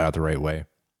they go about it the right way.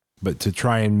 But to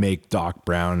try and make Doc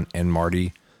Brown and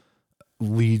Marty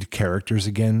lead characters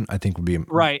again, I think would be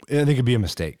right. I think it'd be a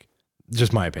mistake.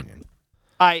 Just my opinion.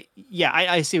 I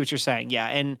see what you're saying.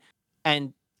 Yeah.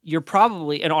 And you're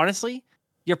probably, and honestly,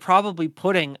 you're probably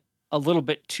putting a little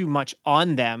bit too much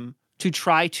on them to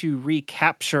try to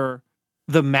recapture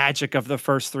the magic of the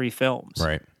first 3 films.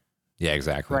 Right. Yeah,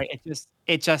 exactly. Right.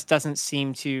 It just doesn't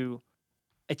seem to,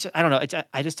 I don't know.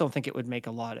 I just don't think it would make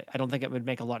I don't think it would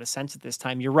make a lot of sense at this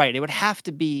time. You're right. It would have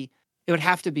to be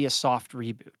a soft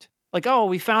reboot. Like, oh,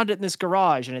 we found it in this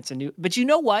garage and it's a new, but you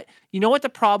know what? You know what the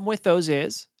problem with those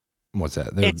is? What's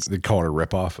that? They call it a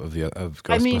ripoff of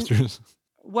Ghostbusters.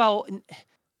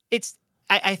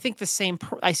 I think the same.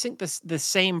 I think the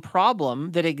same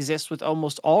problem that exists with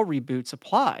almost all reboots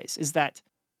applies.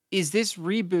 Is this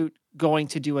reboot going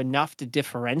to do enough to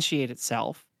differentiate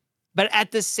itself, but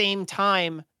at the same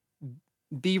time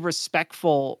be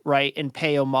respectful, right, and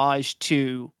pay homage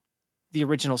to the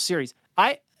original series?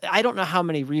 I don't know how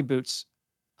many reboots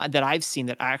that I've seen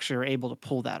that actually are able to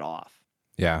pull that off.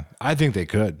 Yeah, I think they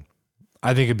could.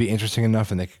 I think it'd be interesting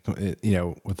enough, and they could,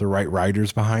 with the right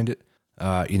writers behind it.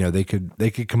 They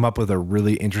could come up with a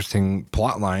really interesting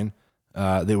plot line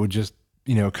that would just,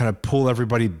 kind of pull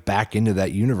everybody back into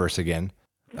that universe again.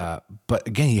 But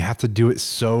again, you have to do it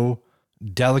so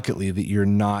delicately that you're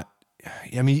not,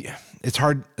 I mean, it's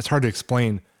hard to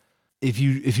explain. If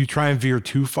you try and veer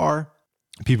too far,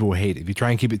 people will hate it. If you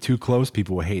try and keep it too close,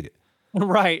 people will hate it.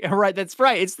 Right. That's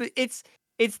right.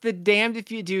 It's the damned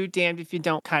if you do, damned if you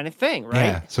don't kind of thing, right?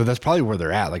 Yeah. So that's probably where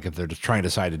they're at. Like if they're just trying to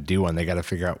decide to do one, they got to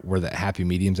figure out where that happy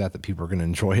medium's at, that people are going to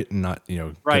enjoy it and not,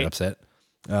 get upset.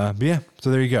 But yeah,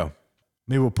 so there you go.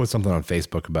 Maybe we'll put something on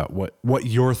Facebook about what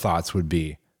your thoughts would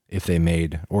be if they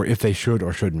made, or if they should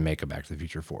or shouldn't make a Back to the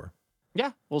Future 4.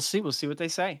 Yeah, we'll see. We'll see what they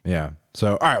say. Yeah.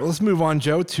 So, all right, well, let's move on,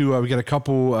 Joe, to we got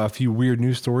a few weird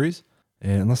news stories.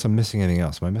 And unless I'm missing anything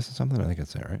else. Am I missing something? I think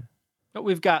that's it, right? But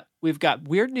we've got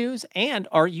weird news and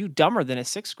are you dumber than a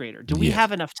 6th grader? Do we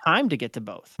have enough time to get to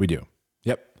both? We do.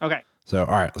 Yep. Okay. So,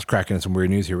 all right, let's crack into some weird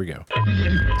news. Here we go.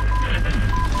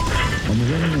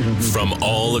 From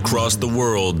all across the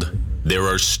world, there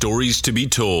are stories to be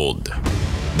told.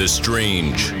 The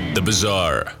strange, the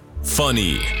bizarre,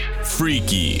 funny,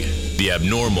 freaky, the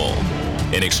abnormal,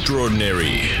 and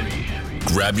extraordinary.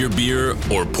 Grab your beer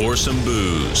or pour some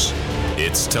booze.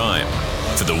 It's time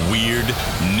for the Weird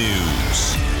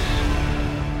News.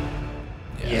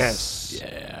 Yes.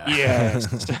 Yeah.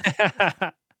 Yes.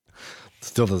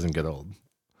 Still doesn't get old.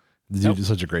 You did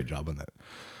such a great job on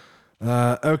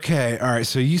that. Okay. All right.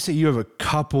 So you say you have a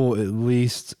couple at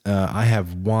least. I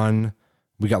have one.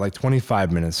 We got like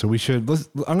 25 minutes. So I'm going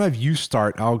to have you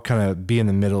start. I'll kind of be in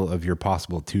the middle of your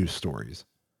possible 2 stories.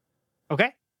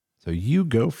 Okay. So you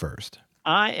go first.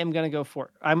 I am going to go for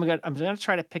it. I'm going to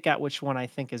try to pick out which one I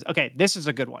think is, okay, this is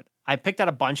a good one. I picked out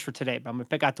a bunch for today, but I'm going to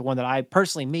pick out the one that I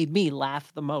personally made me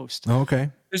laugh the most. Oh,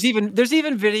 okay. There's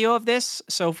even video of this.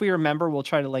 So if we remember, we'll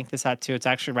try to link this out too.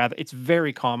 It's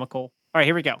very comical. All right,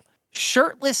 here we go.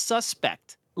 Shirtless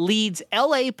suspect leads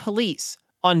LA police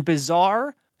on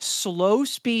bizarre slow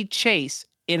speed chase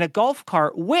in a golf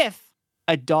cart with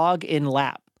a dog in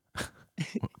lap.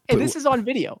 And this is on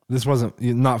video. This wasn't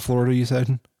not Florida, you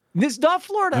said? This is not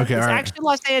Florida. Okay, it's right. actually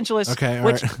Los Angeles,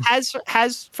 which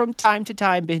has from time to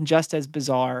time been just as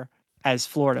bizarre as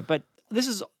Florida. But this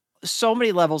is so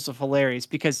many levels of hilarious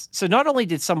because so not only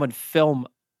did someone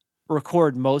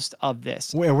record most of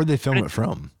this. Where'd they film it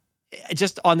from?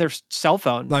 Just on their cell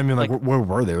phone. I mean, like where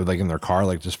were they? Like in their car,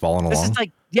 like just following along? This is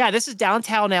like, this is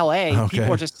downtown LA. Okay.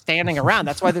 People are just standing around.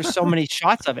 That's why there's so many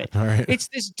shots of it. All right. It's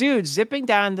this dude zipping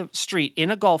down the street in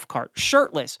a golf cart,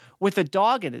 shirtless, with a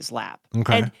dog in his lap.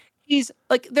 Okay. And he's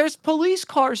like, there's police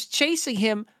cars chasing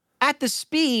him at the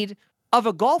speed of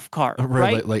a golf cart,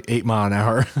 right? Like 8 mile an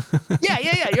hour.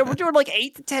 Yeah. We're doing like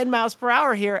 8 to 10 miles per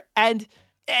hour here. And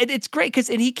it's great because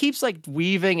he keeps like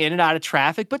weaving in and out of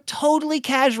traffic, but totally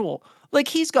casual. Like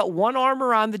he's got one arm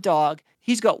around the dog.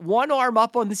 He's got one arm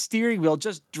up on the steering wheel,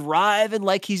 just driving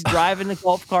like he's driving the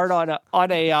golf cart on a like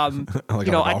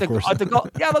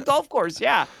the golf course.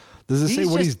 Yeah. Does it say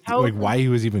what he's like? Why he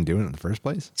was even doing it in the first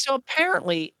place? So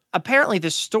apparently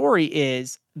the story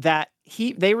is that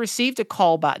they received a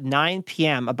call about 9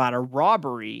 p.m. about a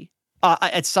robbery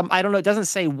at some, I don't know. It doesn't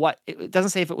say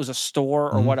if it was a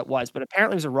store or what it was, but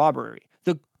apparently it was a robbery.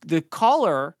 The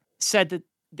caller said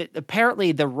that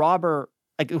apparently the robber,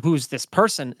 like who's this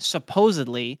person,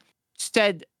 supposedly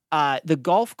said the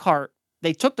golf cart,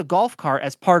 they took the golf cart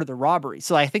as part of the robbery.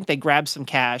 So I think they grabbed some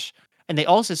cash and they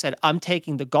also said, I'm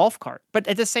taking the golf cart. But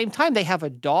at the same time, they have a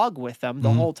dog with them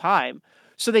the whole time.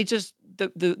 So they just,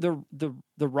 the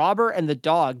robber and the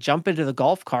dog jump into the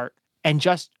golf cart and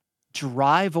just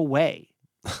drive away.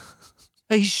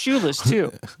 He's shoeless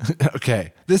too.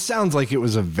 Okay. This sounds like it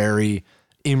was a very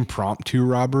impromptu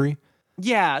robbery.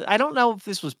 Yeah, I don't know if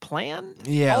this was planned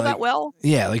that well.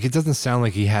 Yeah, like it doesn't sound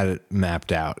like he had it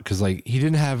mapped out because like he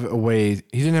didn't have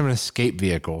an escape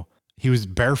vehicle. He was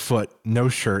barefoot, no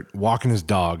shirt, walking his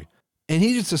dog, and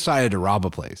he just decided to rob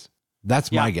a place.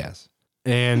 That's my guess.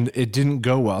 And it didn't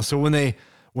go well. So when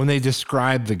they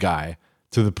described the guy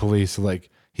to the police, like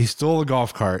he stole a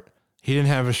golf cart, he didn't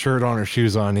have a shirt on or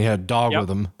shoes on, he had a dog with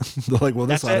him. They're like, well,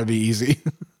 this ought to be easy.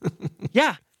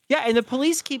 Yeah, and the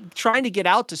police keep trying to get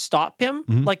out to stop him.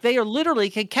 Like they are literally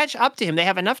can catch up to him. They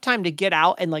have enough time to get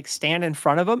out and like stand in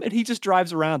front of him, and he just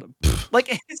drives around him.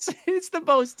 Like it's the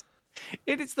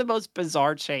most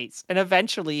bizarre chase. And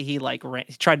eventually he like ran.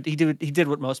 He did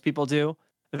what most people do.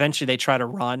 Eventually they try to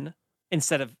run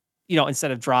instead of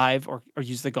drive or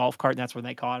use the golf cart, and that's when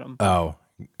they caught him. Oh,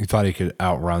 you thought he could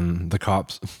outrun the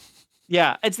cops?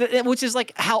 Yeah, which is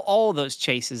like how all those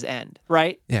chases end,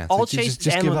 right? Yeah, all chases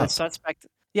end with a suspect.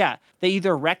 Yeah, they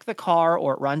either wreck the car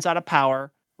or it runs out of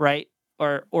power, right?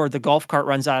 Or the golf cart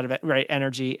runs out of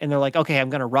energy, and they're like, okay, I'm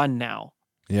gonna run now.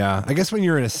 Yeah, I guess when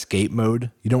you're in escape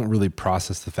mode, you don't really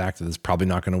process the fact that it's probably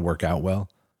not going to work out well.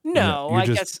 No, I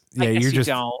guess you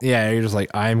don't. Yeah, you're just like,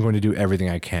 I'm going to do everything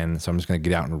I can, so I'm just going to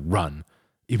get out and run,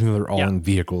 even though they're all in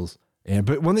vehicles.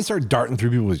 But when they start darting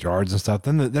through people's yards and stuff,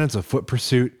 then it's a foot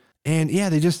pursuit. And yeah,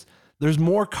 there's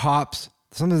more cops.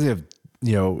 Sometimes they have,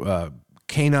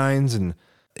 canines, and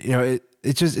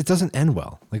it doesn't end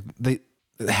well. Like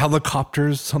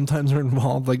helicopters sometimes are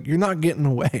involved. Like you're not getting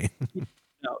away.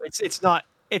 No, it's not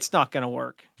going to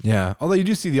work. Yeah. Although you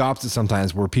do see the opposite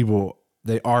sometimes where people,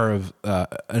 they are of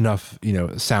enough,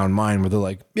 sound mind where they're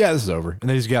like, yeah, this is over. And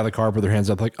they just get out of the car, put their hands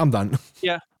up like, I'm done.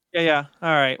 Yeah. All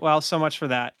right. Well, so much for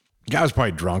that. The guy was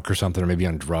probably drunk or something, or maybe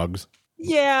on drugs.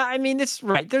 Yeah. I mean, it's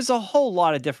right. There's a whole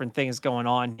lot of different things going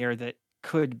on here that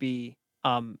could be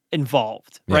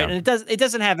involved. Right. And it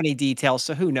doesn't have any details.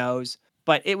 So who knows?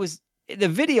 But the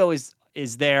video is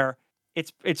there.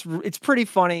 It's pretty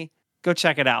funny. Go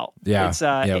check it out. Yeah. Let's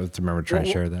remember trying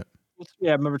to share that.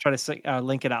 Yeah. Remember trying to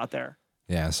link it out there.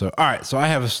 Yeah. So, all right. So I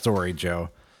have a story, Joe.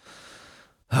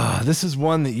 This is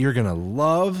one that you're going to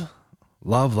love.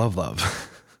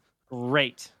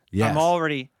 Great. Yes. I'm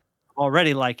already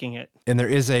liking it. And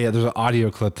there's an audio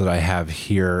clip that I have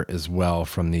here as well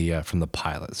from the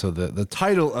pilot. So the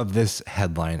title of this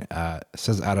headline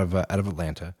says out of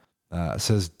Atlanta,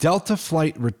 says Delta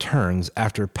flight returns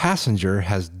after passenger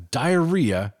has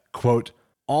diarrhea, quote,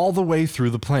 all the way through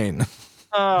the plane.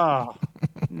 Oh,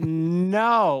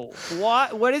 no.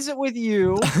 What is it with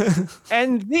you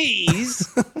and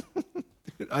these?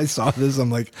 I saw this.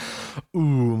 I'm like,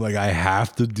 I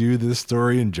have to do this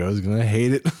story and Joe's going to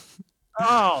hate it.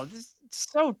 Oh, this is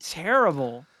so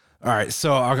terrible. All right.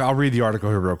 So I'll read the article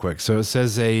here real quick. So it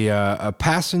says a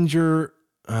passenger's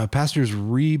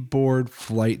reboard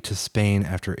flight to Spain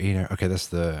after 8 hours. Okay.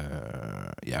 That's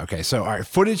okay. So, all right.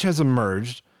 Footage has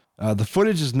emerged. The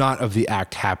footage is not of the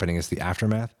act happening. It's the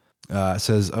aftermath.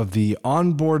 says of the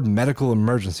onboard medical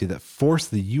emergency that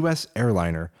forced the U.S.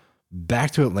 airliner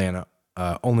back to Atlanta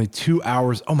only 2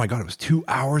 hours. Oh my God, it was 2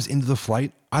 hours into the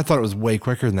flight. I thought it was way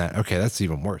quicker than that. Okay, that's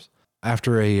even worse.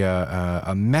 After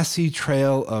a messy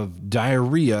trail of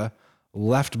diarrhea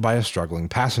left by a struggling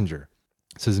passenger.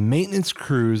 It says maintenance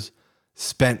crews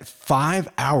spent 5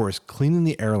 hours cleaning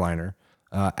the airliner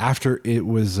after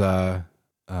its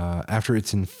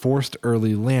enforced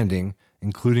early landing,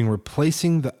 including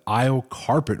replacing the aisle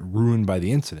carpet ruined by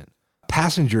the incident.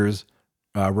 Passengers,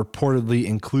 reportedly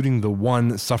including the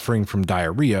one suffering from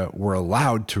diarrhea, were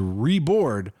allowed to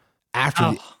reboard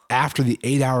after the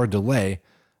 8-hour delay,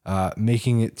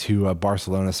 making it to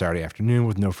Barcelona Saturday afternoon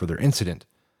with no further incident.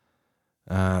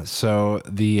 So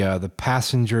the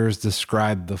passengers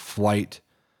described the flight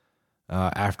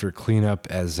after cleanup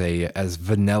as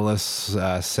vanilla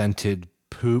scented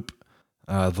poop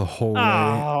the whole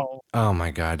way. Oh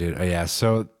my God, dude. Yeah.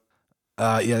 So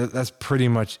that's pretty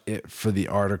much it for the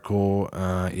article.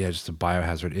 Just a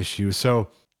biohazard issue. So,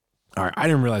 all right, I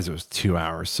didn't realize it was 2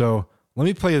 hours. So let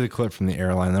me play you the clip from the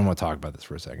airline, and then we'll talk about this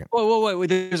for a second. Wait.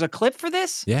 There's a clip for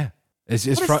this? Yeah. It's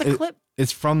what from is the clip?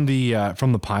 It's from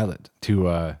the pilot to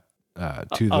the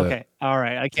okay. All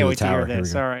right. I can't wait to hear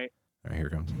this. All right. All right, here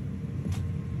it comes.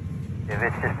 If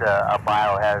it's just a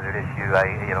biohazard issue,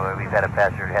 we've had a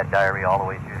passenger who had diarrhea all the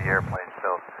way through the airplane,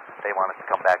 so they want us to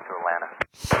come back to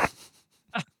Atlanta.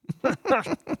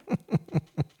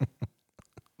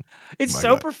 It's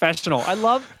so professional. I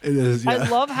love it. Is, yeah. I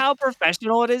love how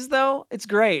professional it is, though. It's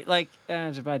great. Like,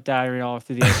 it's about diarrhea all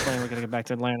through the airplane. We're gonna get back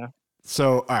to Atlanta.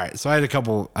 So, all right. So I had a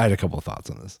couple of thoughts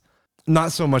on this.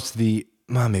 Not so much maybe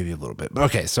a little bit, but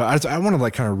okay. So I want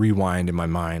to kind of rewind in my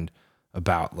mind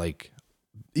about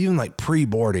even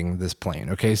pre-boarding this plane.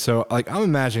 Okay. So I'm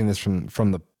imagining this from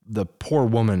the poor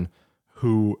woman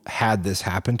who had this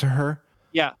happen to her.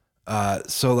 Yeah.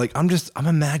 So I'm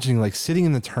imagining sitting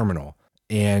in the terminal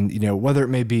and, whether it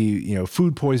may be,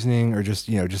 food poisoning or just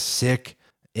sick.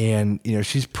 And,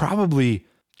 she's probably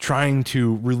trying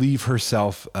to relieve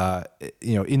herself,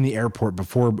 in the airport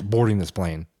before boarding this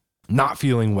plane, not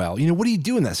feeling well. What do you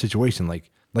do in that situation? Like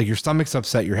your stomach's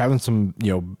upset, you're having some,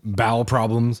 bowel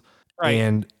problems, right?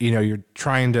 And, you're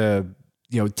trying to,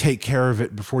 take care of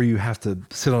it before you have to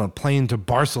sit on a plane to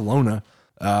Barcelona,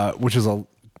 which is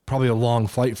probably a long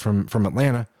flight from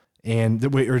Atlanta. And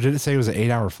or did it say it was an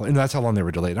 8-hour flight? No, that's how long they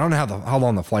were delayed. I don't know how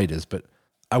long the flight is, but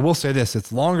I will say this: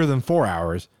 it's longer than 4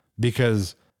 hours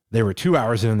because they were 2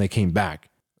 hours in and they came back.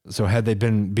 So had they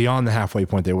been beyond the halfway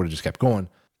point, they would have just kept going.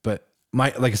 But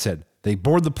like I said, they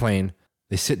board the plane,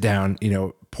 they sit down.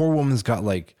 Poor woman's got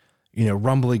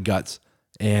rumbly guts,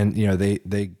 and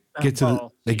they get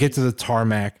to the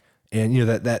tarmac, and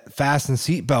that fasten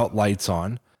seatbelt lights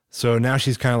on. So now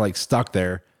she's kind of stuck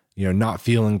there, not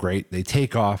feeling great. They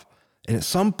take off. And at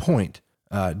some point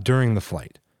during the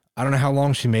flight, I don't know how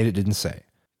long she made it, didn't say,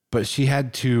 but she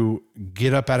had to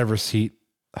get up out of her seat.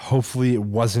 Hopefully it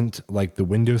wasn't the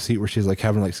window seat where she's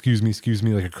having excuse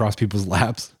me, across people's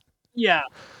laps. Yeah.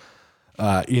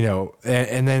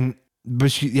 And then,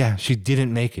 but she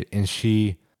didn't make it. And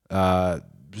she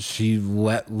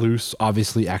let loose,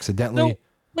 obviously accidentally. No,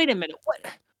 wait a minute. What?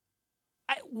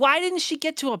 Why didn't she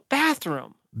get to a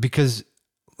bathroom? Because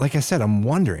like I said, I'm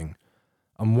wondering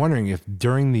if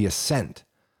during the ascent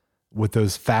with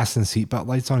those fastened seatbelt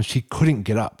lights on, she couldn't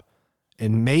get up.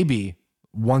 And maybe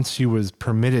once she was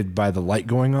permitted by the light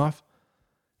going off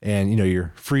and,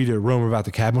 you're free to roam about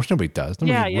the cabin, which nobody does.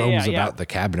 Nobody roams about the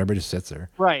cabin. Everybody just sits there.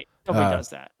 Right. Nobody does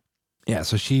that. Yeah.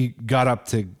 So she got up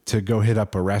to go hit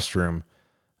up a restroom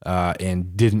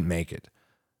and didn't make it.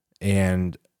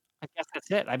 And I guess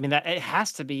that's it. I mean, it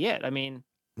has to be it. I mean,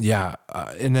 yeah.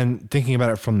 And then thinking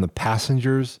about it from the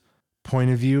passenger's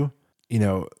point of view,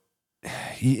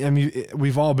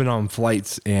 we've all been on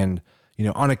flights and,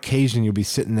 on occasion you'll be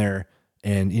sitting there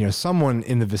and, someone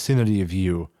in the vicinity of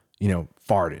you,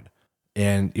 farted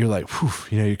and you're like,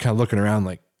 whew, you're kind of looking around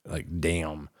like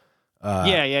damn.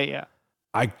 Yeah.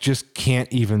 I just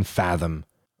can't even fathom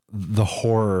the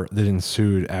horror that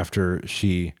ensued after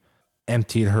she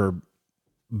emptied her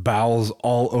bowels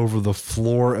all over the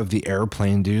floor of the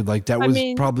airplane, dude.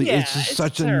 It's just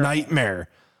such a nightmare.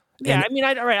 Yeah, and,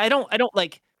 I don't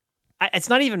it's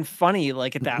not even funny at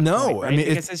that point, right?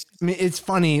 It's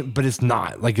funny, but it's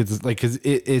not.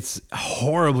 It's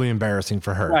horribly embarrassing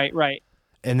for her. Right.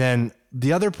 And then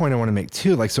the other point I want to make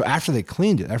too, so after they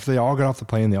cleaned it, after they all got off the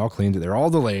plane, they all cleaned it, they're all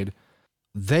delayed,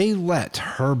 they let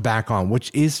her back on,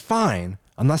 which is fine.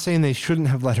 I'm not saying they shouldn't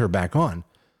have let her back on.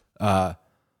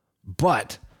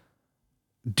 But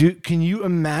can you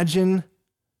imagine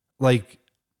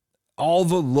all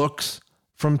the looks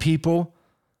from people.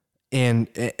 And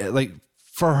like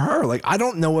for her, like, I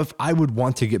don't know if I would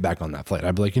want to get back on that flight.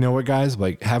 I'd be like, you know what, guys,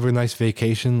 like, have a nice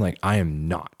vacation. Like, I am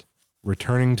not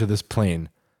returning to this plane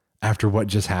after what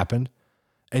just happened.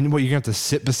 And what, you're going to have to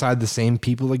sit beside the same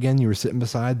people again you were sitting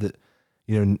beside that,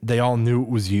 you know, they all knew it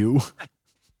was you.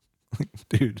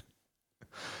 Dude.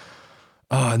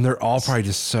 Oh, and they're all probably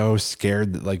just so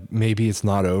scared that like maybe it's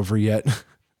not over yet.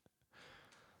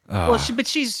 Well,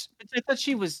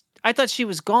 I thought she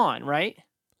was gone, right?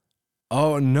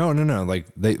 Oh, no. Like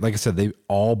I said, they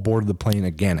all boarded the plane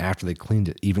again after they cleaned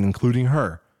it, even including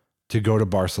her, to go to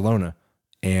Barcelona.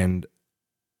 And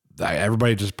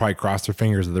everybody just probably crossed their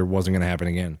fingers that there wasn't going to happen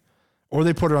again. Or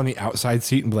they put her on the outside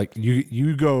seat and be like,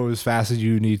 you go as fast as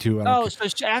you need to.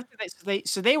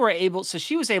 So they were able, so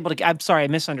she was able to, I'm sorry, I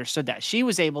misunderstood that. She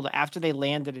was able to, after they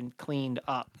landed and cleaned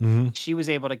up, she was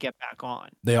able to get back on.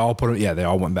 They all they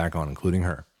all went back on, including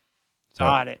her. So,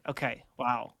 got it. Okay.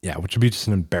 Wow. Yeah, which would be just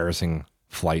an embarrassing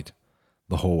flight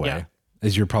the whole way. Yeah.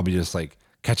 As you're probably just like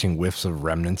catching whiffs of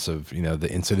remnants of, you know, the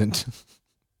incident.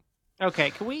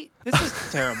 Okay, this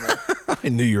is terrible. I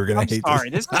knew you were going to hate this. Sorry,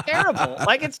 this is terrible.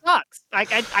 Like, it sucks.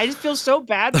 Like, I just feel so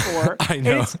bad for her. I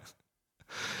know.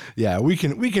 Yeah, we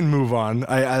can move on.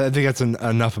 I think that's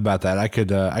enough about that. I can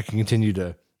continue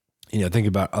to, you know, think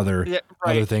about other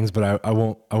things, but I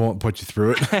won't put you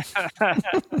through it.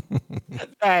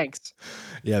 Thanks.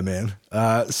 Yeah, man.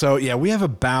 So yeah, we have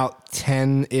about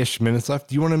 10-ish minutes left.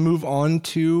 Do you want to move on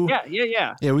to?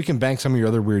 Yeah. Yeah, we can bank some of your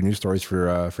other weird news stories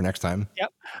for next time.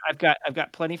 Yep, I've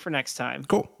got plenty for next time.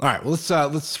 Cool. All right, well,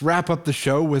 let's wrap up the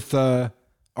show with are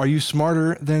you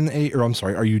dumber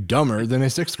than a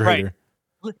sixth grader?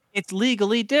 Right. It's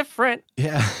legally different.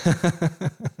 Yeah.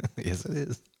 Yes, it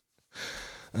is.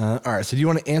 All right. So do you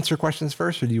want to answer questions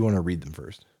first or do you want to read them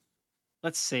first?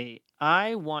 Let's see.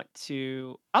 I'll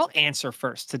answer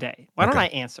first today. Why don't I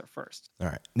answer first? All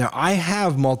right. Now I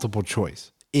have multiple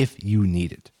choice if you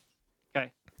need it.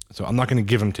 Okay. So I'm not going to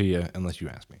give them to you unless you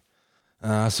ask me.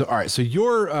 So, all right. So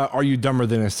your, are you dumber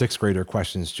than a sixth grader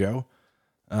questions, Joe?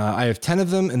 I have 10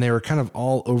 of them and they were kind of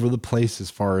all over the place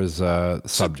as far as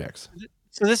subjects.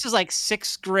 So this is like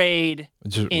sixth grade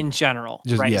in general,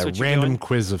 right? Yeah, random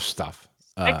quiz of stuff.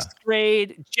 Sixth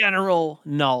grade general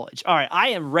knowledge. All right, I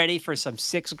am ready for some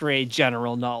sixth grade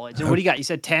general knowledge. And what do you got? You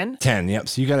said 10? 10, yep.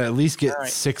 So you got to at least get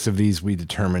 6 of these we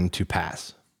determined to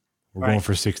pass. We're going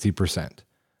for 60%.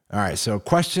 All right, so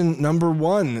question number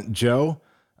 1, Joe.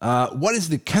 What is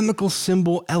the chemical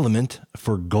symbol element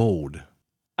for gold?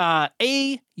 AU.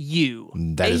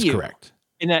 That is correct.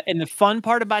 And the fun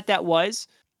part about that was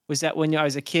that when I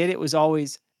was a kid, it was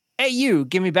always, hey, you,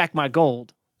 give me back my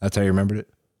gold. That's how you remembered it?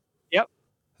 Yep.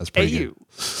 That's pretty good.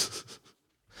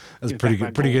 That's pretty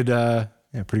good. Pretty good.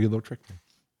 Pretty good little trick.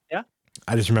 Yeah.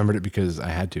 I just remembered it because I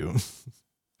had to.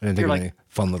 I didn't think of any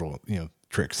fun little,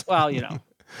 tricks. Well,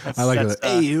 I like it.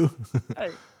 Hey, you. Hey,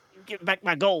 you give back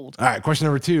my gold. All right. Question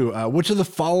number 2. Which of the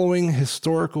following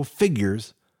historical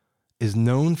figures is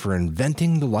known for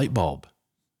inventing the light bulb?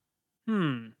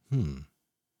 I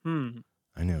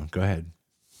know. Go ahead.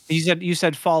 You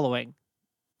said following.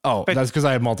 Oh, that's because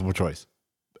I have multiple choice.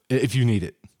 If you need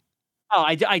it. Oh,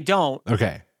 I don't.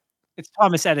 Okay. It's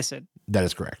Thomas Edison. That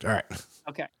is correct. All right.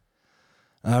 Okay.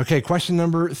 Okay. Question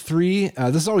number 3.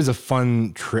 This is always a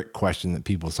fun trick question that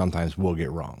people sometimes will get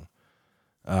wrong.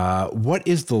 What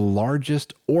is the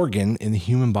largest organ in the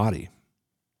human body?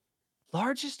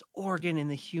 Largest organ in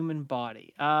the human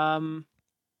body.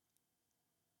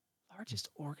 Largest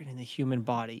organ in the human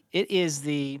body. It is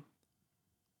the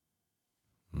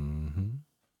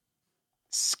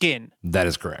skin. That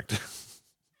is correct.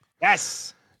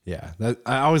 Yes. Yeah.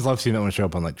 I always love seeing that one show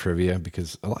up on like trivia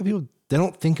because a lot of people, they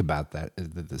don't think about that,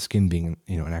 the skin being,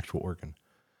 an actual organ.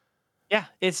 Yeah,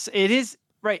 it is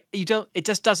right. It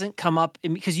just doesn't come up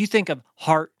because you think of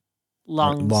heart,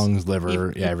 lungs,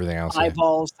 liver, everything else.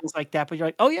 Eyeballs, things like that. But you're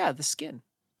like, oh yeah, the skin.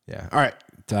 Yeah. All right.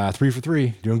 3 for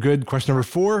 3. Doing good. Question number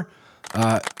 4.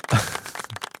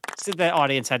 So the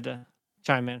audience had to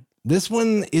chime in. This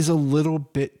one is a little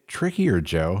bit trickier,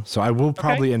 Joe. So I will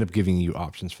probably end up giving you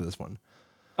options for this one.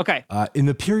 Okay. In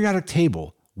the periodic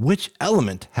table, which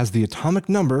element has the atomic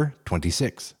number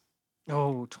 26?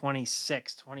 Oh,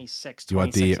 26. 26. Do you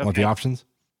want the options?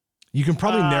 You can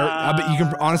probably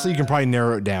you can probably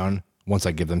narrow it down once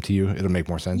I give them to you. It'll make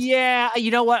more sense. Yeah, you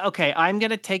know what? Okay, I'm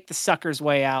going to take the sucker's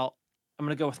way out. I'm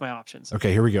going to go with my options.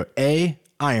 Okay, here we go. A,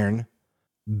 iron.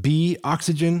 B,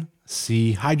 oxygen.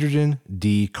 C, hydrogen.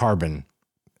 D, carbon.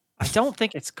 I don't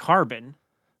think it's carbon.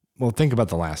 Well, think about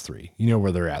the last 3. You know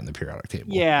where they're at in the periodic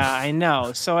table. Yeah, I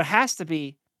know. So it has to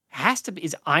be,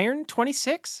 is iron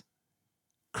 26?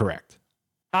 Correct.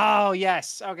 Oh,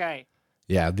 yes. Okay.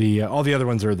 Yeah, the all the other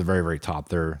ones are at the very, very top.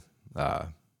 They're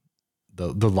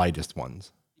the lightest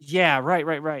ones. Yeah,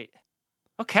 right.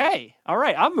 Okay. All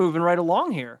right. I'm moving right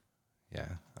along here. Yeah,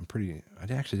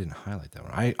 I actually didn't highlight that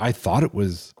one. I thought it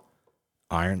was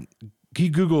iron. Can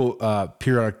you Google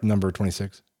periodic number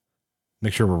 26?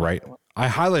 Make sure we're right. I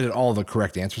highlighted all the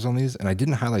correct answers on these, and I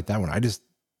didn't highlight that one.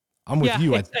 I'm with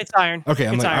you. It's iron.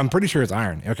 Okay, It's iron. I'm pretty sure it's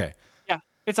iron. Okay. Yeah,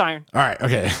 it's iron. All right.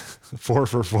 Okay. 4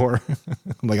 for 4.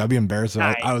 Like, I'd be embarrassed if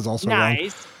I was also wrong.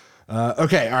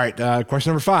 Okay. All right.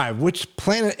 Question number 5. Which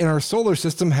planet in our solar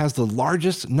system has the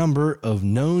largest number of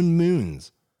known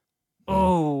moons?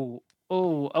 Oh,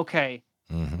 okay.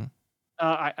 Mm-hmm.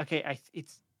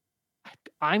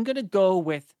 I'm gonna go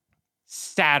with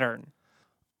Saturn.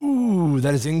 Ooh,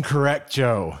 that is incorrect,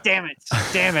 Joe. Damn it.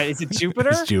 Is it Jupiter?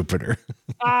 It's Jupiter.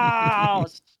 Oh,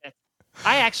 shit.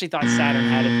 I actually thought Saturn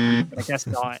had it, but I guess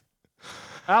not.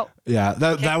 Oh. Yeah,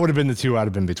 that would have been the two I'd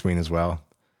have been between as well.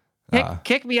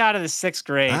 Kick me out of the 6th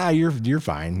grade. You're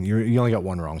fine. You only got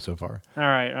one wrong so far. All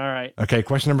right. Okay,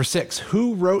 question number 6.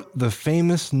 Who wrote the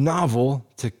famous novel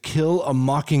To Kill a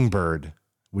Mockingbird?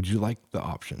 Would you like the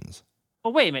options? Oh,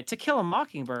 wait a minute. To Kill a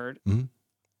Mockingbird? Mm-hmm.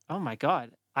 Oh, my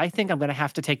God. I think I'm going to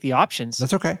have to take the options.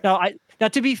 That's okay. Now,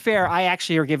 to be fair, I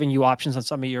actually are giving you options on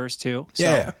some of yours, too. So.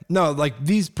 Yeah. No, like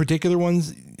these particular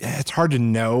ones, it's hard to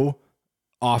know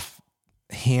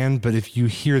offhand, but if you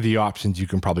hear the options, you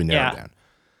can probably narrow it down.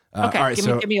 Okay, all right,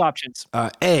 give me options.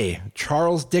 A,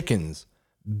 Charles Dickens,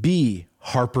 B,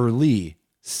 Harper Lee,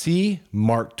 C,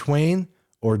 Mark Twain,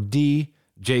 or D,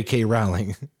 J.K.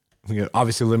 Rowling. We can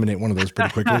obviously eliminate one of those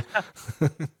pretty quickly.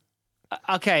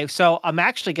 Okay, so I'm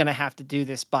actually going to have to do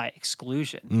this by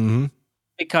exclusion. Mm-hmm.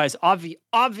 Because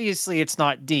obviously it's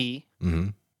not D. Mm-hmm.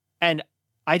 And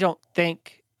I don't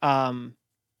think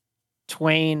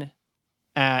Twain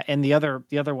and the other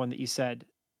one that you said.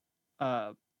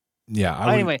 Yeah.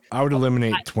 I would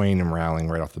eliminate Twain and Rowling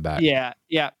right off the bat. Yeah,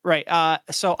 right.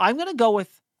 So I'm gonna go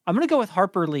with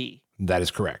Harper Lee. That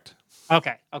is correct.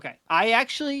 Okay. I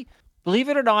actually, believe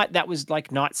it or not, that was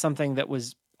like not something that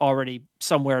was already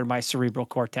somewhere in my cerebral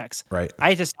cortex. Right.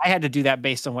 I had to do that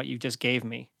based on what you just gave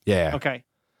me. Yeah. Okay.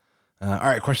 All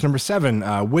right. Question number 7.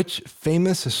 Which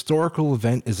famous historical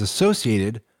event is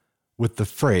associated with the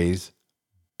phrase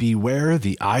 "Beware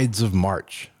the Ides of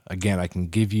March"? Again, I can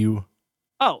give you.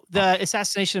 Oh, the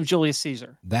assassination of Julius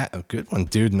Caesar. That a good one,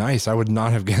 dude. Nice. I would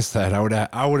not have guessed that. I would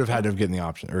have had to have gotten the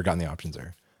options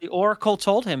there. The oracle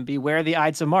told him, "Beware the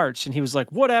Ides of March," and he was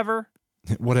like, "Whatever."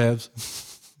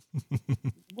 Whatevs.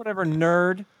 Whatever,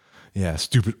 nerd. Yeah,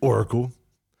 stupid oracle.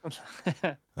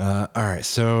 All right,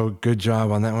 so good job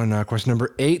on that one. Question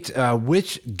number 8.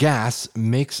 Which gas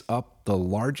makes up the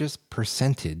largest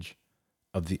percentage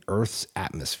of the Earth's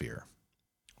atmosphere?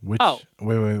 Wait.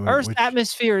 Earth's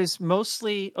atmosphere is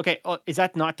mostly okay. Oh, is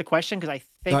that not the question? Because I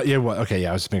think. Yeah. What? Okay. Yeah.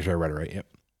 I was just making sure I read it right. Yep.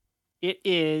 It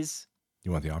is.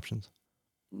 You want the options?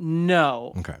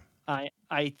 No. Okay. I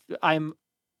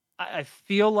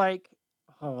feel like.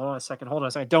 Hold on a second.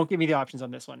 Don't give me the options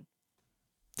on this one.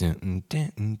 Okay.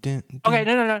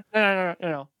 No.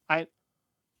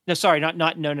 Sorry.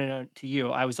 Not no to you.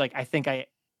 I was like, I think I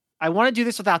want to do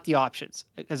this without the options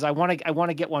because I want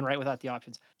to get one right without the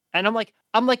options. And I'm like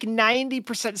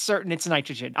 90% certain it's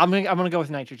nitrogen. I'm gonna go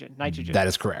with nitrogen. That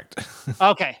is correct.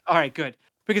 Okay. All right. Good.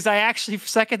 Because I actually for a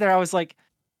second there I was like,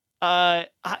 I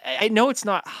know it's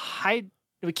not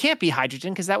it can't be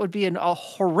hydrogen because that would be a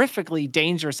horrifically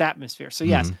dangerous atmosphere. So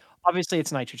yes, obviously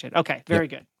it's nitrogen. Okay. Very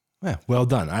good. Yeah. Well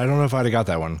done. I don't know if I'd have got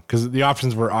that one because the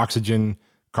options were oxygen,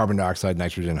 carbon dioxide,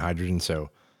 nitrogen, hydrogen. So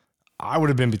I would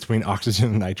have been between oxygen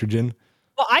and nitrogen.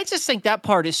 Well, I just think that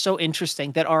part is so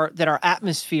interesting that our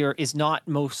atmosphere is not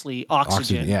mostly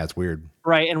oxygen. Yeah, it's weird,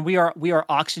 right? And we are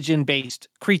oxygen based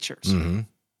creatures,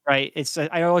 right? It's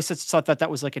I always thought that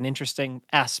was like an interesting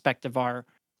aspect of our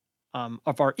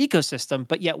ecosystem,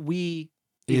 but yet we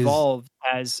evolved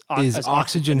as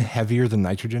oxygen heavier than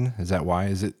nitrogen? Is that why?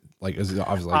 Is it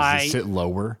obviously does it sit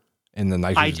lower? And the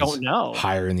nitrogen I don't know.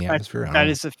 Higher in the atmosphere. That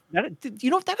is a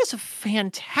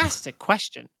fantastic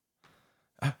question.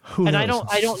 Who knows?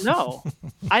 I don't know.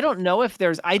 I don't know if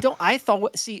there's. My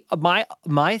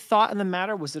thought on the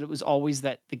matter was that it was always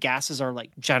that the gases are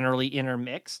like generally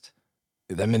intermixed.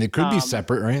 I mean, it could be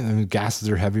separate, right? I mean, gases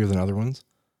are heavier than other ones.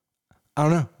 I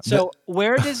don't know. So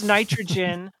where does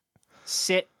nitrogen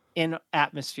sit in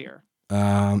atmosphere?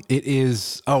 It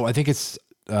is. Oh, I think it's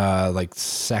like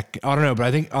second. I don't know, but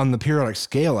I think on the periodic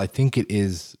scale, I think it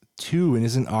is 2, and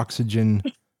isn't oxygen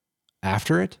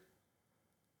after it?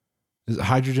 Is it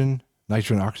hydrogen,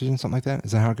 nitrogen, oxygen, something like that?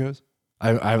 Is that how it goes?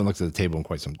 I haven't looked at the table in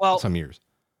quite some years.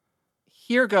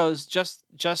 here goes,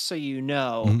 just so you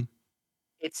know, Mhm.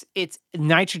 it's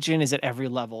nitrogen is at every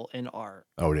level in our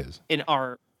Oh, it is.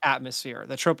 atmosphere: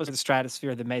 the troposphere, the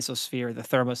stratosphere, the mesosphere, the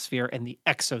thermosphere, and the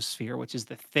exosphere, which is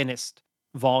the thinnest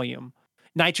volume.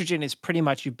 Nitrogen is pretty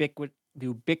much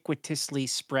ubiquitously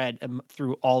spread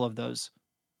through all of those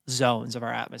zones of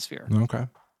our atmosphere. Okay. All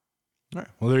right.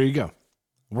 Well, there you go.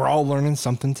 We're all learning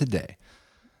something today.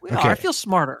 I feel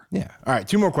smarter. Yeah. All right.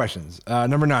 2 more questions.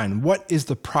 Number 9. What is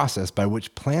the process by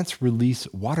which plants release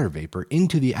water vapor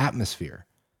into the atmosphere?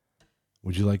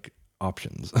 Would you like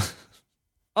options?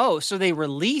 Oh, so they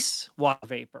release water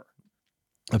vapor.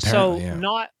 Apparently, So yeah.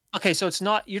 not okay. So it's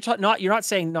not you're not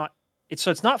saying not it's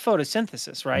so it's not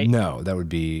photosynthesis, right? No, that would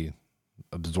be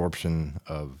absorption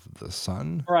of the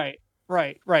sun. Right.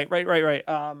 Yeah,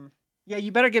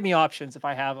 you better give me options if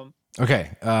I have them.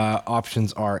 Okay.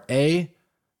 Options are A,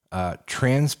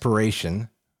 transpiration,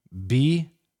 B,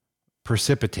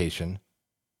 precipitation,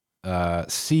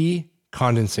 C,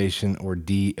 condensation, or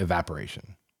D,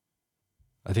 evaporation.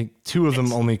 I think 2 of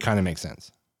them only kind of make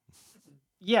sense.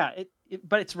 Yeah,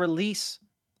 but it's release.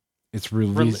 It's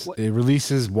release. It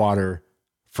releases water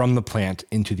from the plant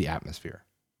into the atmosphere.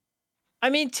 I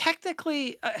mean,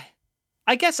 technically,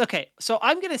 I guess, okay. So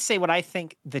I'm going to say what I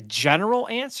think the general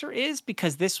answer is,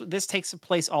 because this takes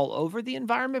place all over the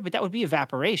environment, but that would be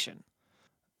evaporation.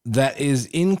 That is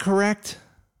incorrect.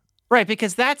 Right,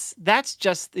 because that's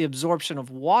just the absorption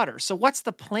of water. So what's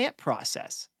the plant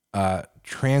process?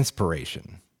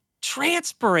 Transpiration.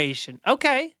 Transpiration.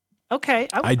 Okay.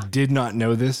 I did not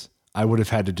know this. I would have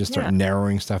had to just start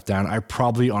narrowing stuff down. I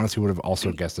probably honestly would have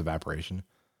also guessed evaporation.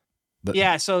 But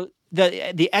yeah, so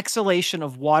the exhalation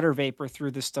of water vapor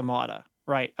through the stomata.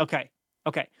 Right. Okay.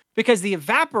 Because the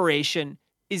evaporation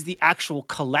is the actual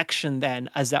collection then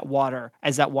as that water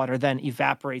then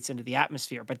evaporates into the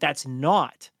atmosphere, but that's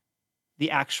not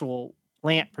the actual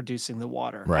plant producing the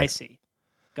water. Right. I see.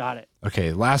 Got it.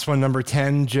 Okay, last one, number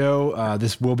 10, Joe.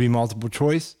 This will be multiple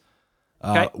choice.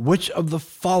 Okay. Which of the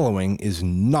following is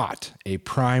not a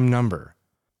prime number?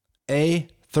 A,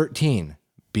 13,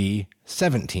 B,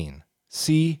 17,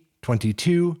 C,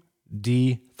 22,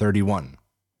 D, 31.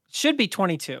 Should be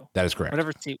 22. That is correct.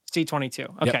 Whatever C 22.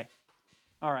 Okay. Yep.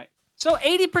 All right. So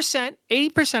 80%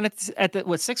 at the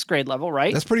 6th grade level,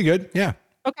 right? That's pretty good. Yeah.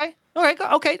 Okay. All right.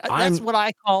 Okay. That's what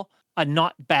I call a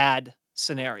not bad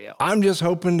scenario. I'm just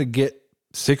hoping to get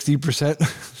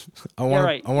 60%. I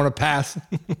want to pass.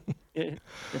 You're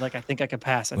like, I think I could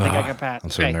pass. I think I could pass. I'm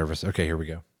so nervous. Okay, here we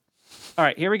go. All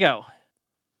right, here we go.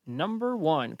 Number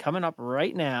 1 coming up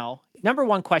right now. Number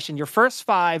 1 question. Your first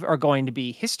 5 are going to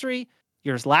be history.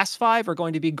 Your last 5 are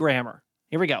going to be grammar.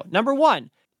 Here we go. Number 1.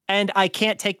 And I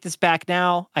can't take this back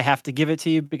now. I have to give it to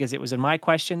you because it was in my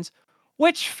questions.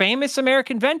 Which famous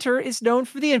American inventor is known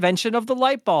for the invention of the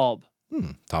light bulb?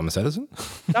 Thomas Edison?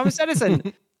 Thomas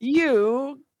Edison.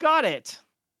 You got it.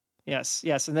 Yes.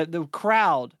 And the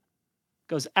crowd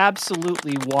goes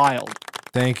absolutely wild.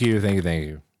 Thank you.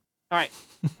 All right.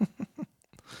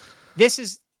 This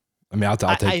is... I mean, I'll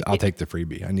take the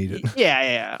freebie. I need it.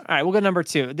 Yeah. All right, we'll go number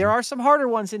 2. There are some harder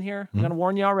ones in here. I'm going to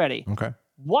warn you already. Okay.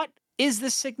 What is the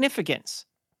significance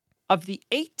of the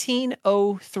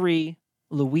 1803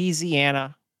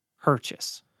 Louisiana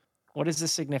Purchase? What is the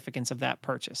significance of that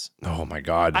purchase? Oh my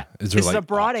God! This is a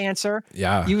broad answer.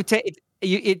 Yeah.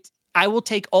 I will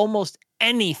take almost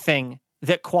anything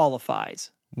that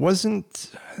qualifies.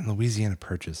 Wasn't Louisiana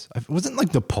Purchase? Wasn't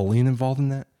like Napoleon involved in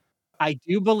that? I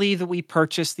do believe that we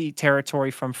purchased the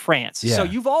territory from France. Yeah. So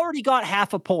you've already got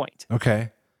half a point.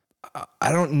 Okay.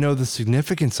 I don't know the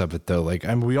significance of it though. Like,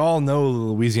 I mean, we all know the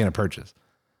Louisiana Purchase,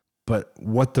 but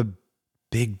what the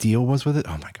big deal was with it?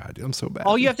 Oh my God, dude, I'm so bad.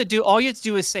 All you have to do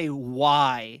is say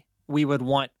why we would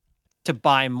want to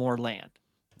buy more land.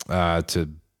 To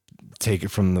take it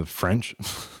from the French.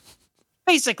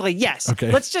 Basically, yes.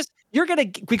 Okay.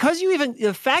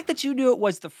 The fact that you knew it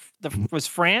was was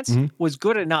France was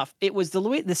good enough. It was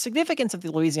the significance of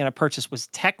the Louisiana Purchase was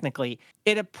technically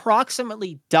it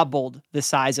approximately doubled the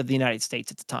size of the United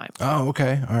States at the time. Oh,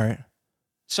 okay. All right.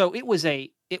 So it was a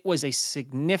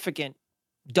significant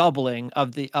doubling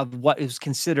of what is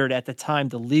considered at the time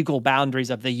the legal boundaries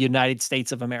of the United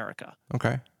States of America.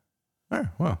 Okay. All right.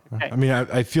 Well, okay. I mean,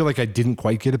 I feel like I didn't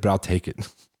quite get it, but I'll take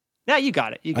it. Yeah, you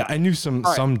got it. I knew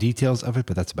some details of it,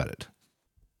 but that's about it.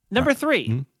 Number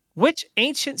 3, which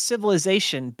ancient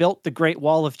civilization built the Great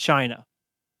Wall of China?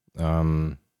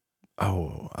 I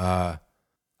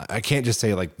can't just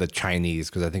say like the Chinese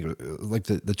because I think it was like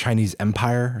the Chinese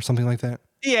Empire or something like that.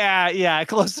 Yeah,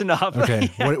 close enough. Okay,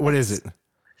 Yeah. what is it?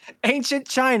 Ancient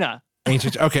China.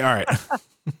 Okay, all right.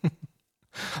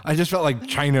 I just felt like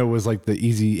China was like the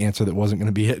easy answer that wasn't going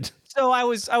to be it. So I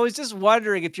was just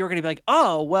wondering if you were going to be like,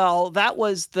 oh, well, that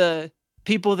was the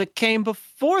people that came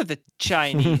before the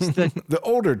Chinese, The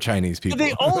older Chinese people.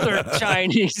 the older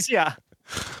Chinese. Yeah.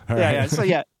 All Yeah. right. Yeah. So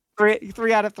yeah,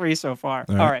 three out of three so far.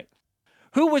 All All right. right.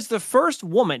 Who was the first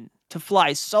woman to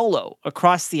fly solo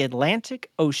across the Atlantic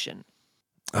Ocean?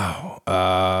 Oh,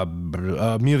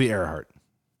 Amelia Earhart.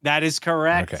 That is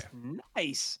correct. Okay.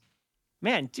 Nice.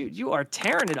 Man, dude, you are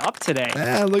tearing it up today.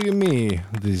 Look at me.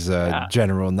 These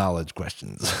general knowledge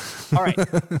questions. All right.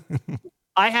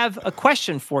 I have a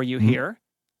question for you here.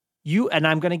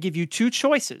 I'm going to give you two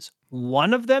choices.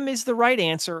 One of them is the right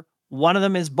answer. One of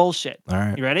them is bullshit. All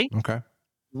right. You ready? Okay.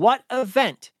 What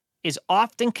event is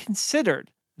often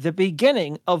considered the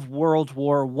beginning of World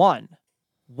War I?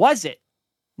 Was it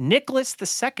Nicholas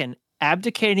II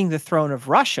abdicating the throne of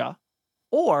Russia,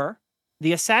 or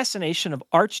the assassination of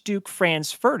Archduke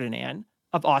Franz Ferdinand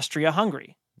of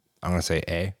Austria-Hungary? I'm going to say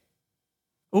A.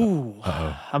 Ooh,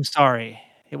 I'm sorry.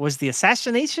 It was the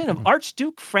assassination of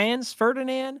Archduke Franz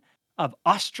Ferdinand of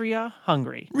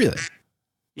Austria-Hungary. Really?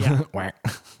 Yeah. Whack.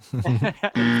 In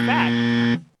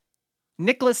fact,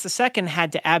 Nicholas II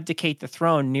had to abdicate the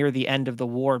throne near the end of the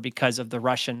war because of the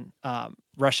Russian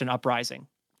uprising,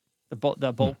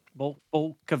 Bolshevik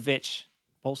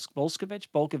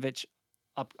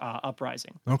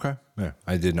uprising. Okay. Yeah.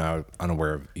 I did not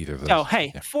unaware of either of those. So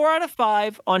hey, 4 out of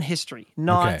 5 on history.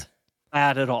 Not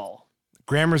bad at all.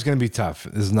 Grammar's going to be tough.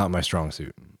 This is not my strong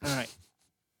suit. All right.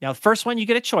 Now, the first one you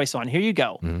get a choice on. Here you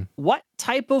go. Mm-hmm. What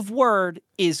type of word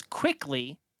is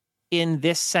quickly in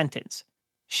this sentence?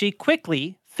 She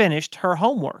quickly finished her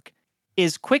homework.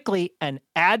 Is quickly an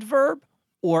adverb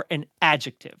or an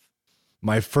adjective?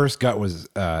 My first gut was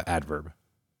adverb.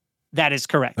 That is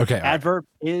correct. Okay, all right. Adverb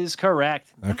is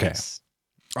correct. Okay. Nice.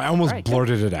 I almost Right,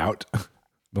 blurted it out.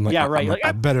 I'm like, Yeah, right. I'm Like,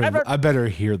 like, I better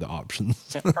hear the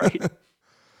options. Right.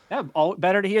 Yeah,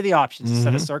 better to hear the options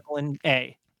instead of Mhm. circling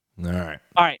A. All right.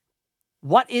 All right.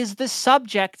 What is the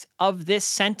subject of this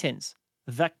sentence?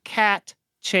 The cat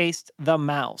chased the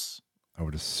mouse. I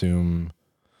would assume.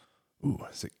 Ooh,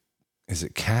 is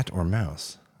it cat or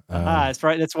mouse? That's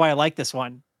right. That's why I like this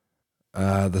one.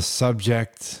 The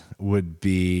subject would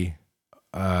be.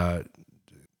 I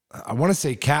want to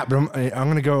say cat, but I'm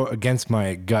going to go against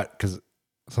my gut because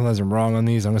sometimes I'm wrong on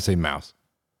these. I'm going to say mouse.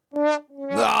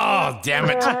 Oh, damn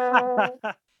it!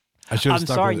 I should have I'm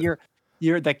stuck sorry. with it.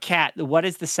 You're the cat. What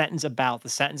is the sentence about? The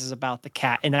sentence is about the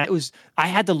cat, and I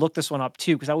had to look this one up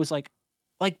too because I was like,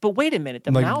 but wait a minute,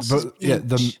 the mouse. Is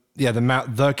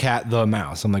the cat, the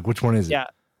mouse. I'm like, which one is it?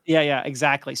 Yeah,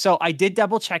 exactly. So I did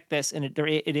double check this, and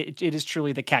it is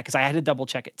truly the cat because I had to double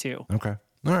check it too. Okay.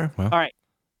 All right. Well. All right.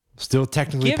 Still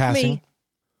technically passing.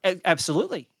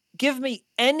 Absolutely. Give me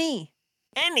any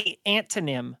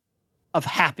antonym of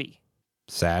happy.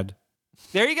 Sad.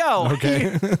 There you go.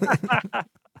 Okay.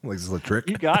 Like this is a trick.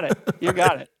 You got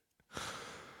it.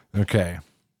 Okay.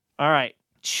 All right.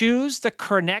 Choose the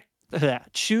correct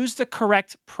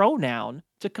pronoun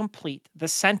to complete the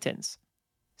sentence.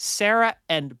 Sarah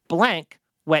and blank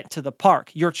went to the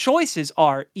park. Your choices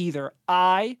are either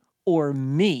I or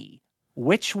me.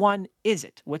 Which one is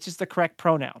it? Which is the correct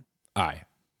pronoun? I.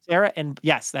 Sarah and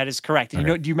yes, that is correct.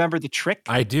 Okay. Do you remember the trick?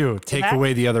 I do. Take that?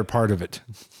 away the other part of it.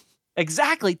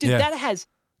 Exactly. Dude, Yeah.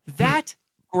 that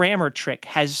grammar trick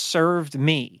has served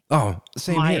me Oh,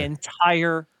 same my here.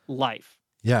 entire life.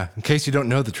 Yeah. In case you don't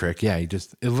know the trick, you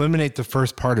just eliminate the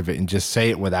first part of it and just say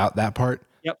it without that part.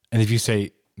 Yep. And if you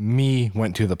say me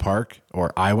went to the park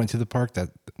or I went to the park,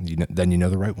 then you know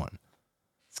the right one.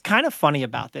 It's kind of funny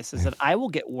about this is that I will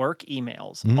get work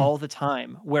emails all the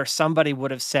time where somebody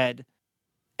would have said,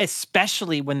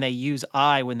 especially when they use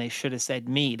I when they should have said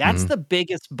me. That's the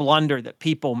biggest blunder that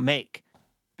people make.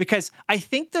 Because I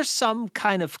think there's some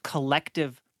kind of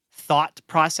collective thought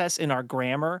process in our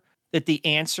grammar that the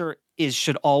answer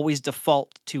should always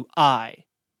default to I.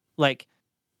 Like,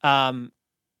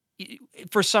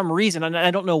 for some reason, and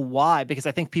I don't know why, because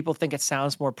I think people think it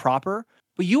sounds more proper,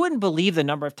 but you wouldn't believe the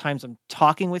number of times I'm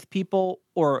talking with people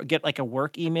or get like a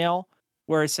work email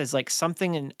where it says like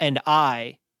something and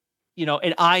I,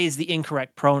 and I is the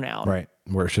incorrect pronoun. Right.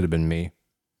 Where it should have been me.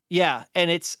 Yeah.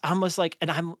 And it's almost like,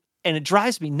 and it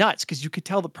drives me nuts because you could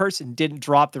tell the person didn't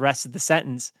drop the rest of the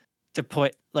sentence to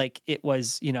put like it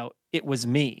was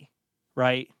me,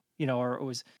 right? Or it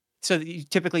was, so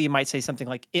typically you might say something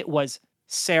like it was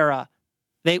Sarah.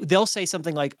 They'll say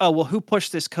something like, oh, well, who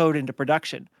pushed this code into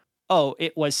production? Oh,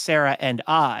 it was Sarah and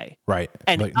I. Right.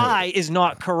 And Like, I is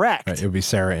not correct. Right. It would be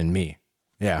Sarah and me.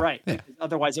 Yeah. Right. Yeah.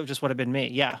 Otherwise, it just would have been me.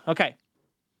 Yeah. Okay.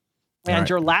 And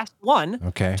your last one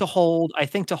Okay. to hold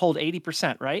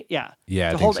 80%, right? Yeah.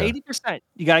 Yeah. To I hold think 80%,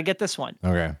 you got to get this one. so.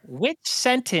 Okay. Which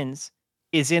sentence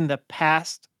is in the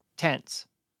past tense?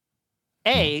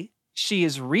 A, she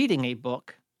is reading a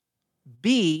book.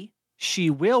 B, she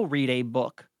will read a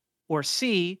book. Or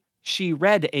C, she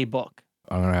read a book.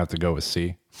 I'm going to have to go with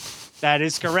C. That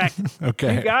is correct.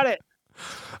 Okay. You got it.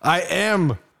 I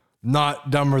am not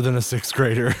dumber than a sixth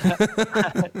grader.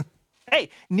 Hey,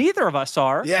 neither of us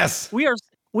are. Yes. We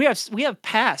have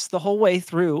passed the whole way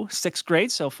through sixth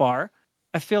grade so far.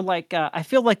 I feel like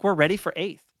we're ready for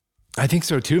eighth. I think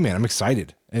so too, man. I'm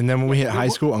excited. And then when we hit high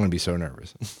school, I'm going to be so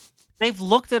nervous. They've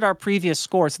looked at our previous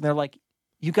scores and they're like,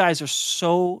 you guys are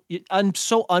so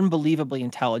unbelievably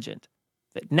intelligent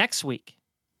that next week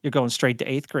you're going straight to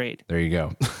eighth grade. There you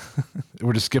go.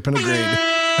 We're just skipping a grade.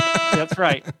 That's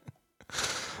right.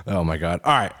 Oh my God.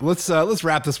 All right. Let's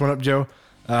wrap this one up, Joe.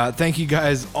 Thank you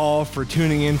guys all for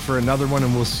tuning in for another one,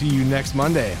 and we'll see you next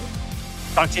Monday.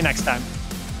 Talk to you next time.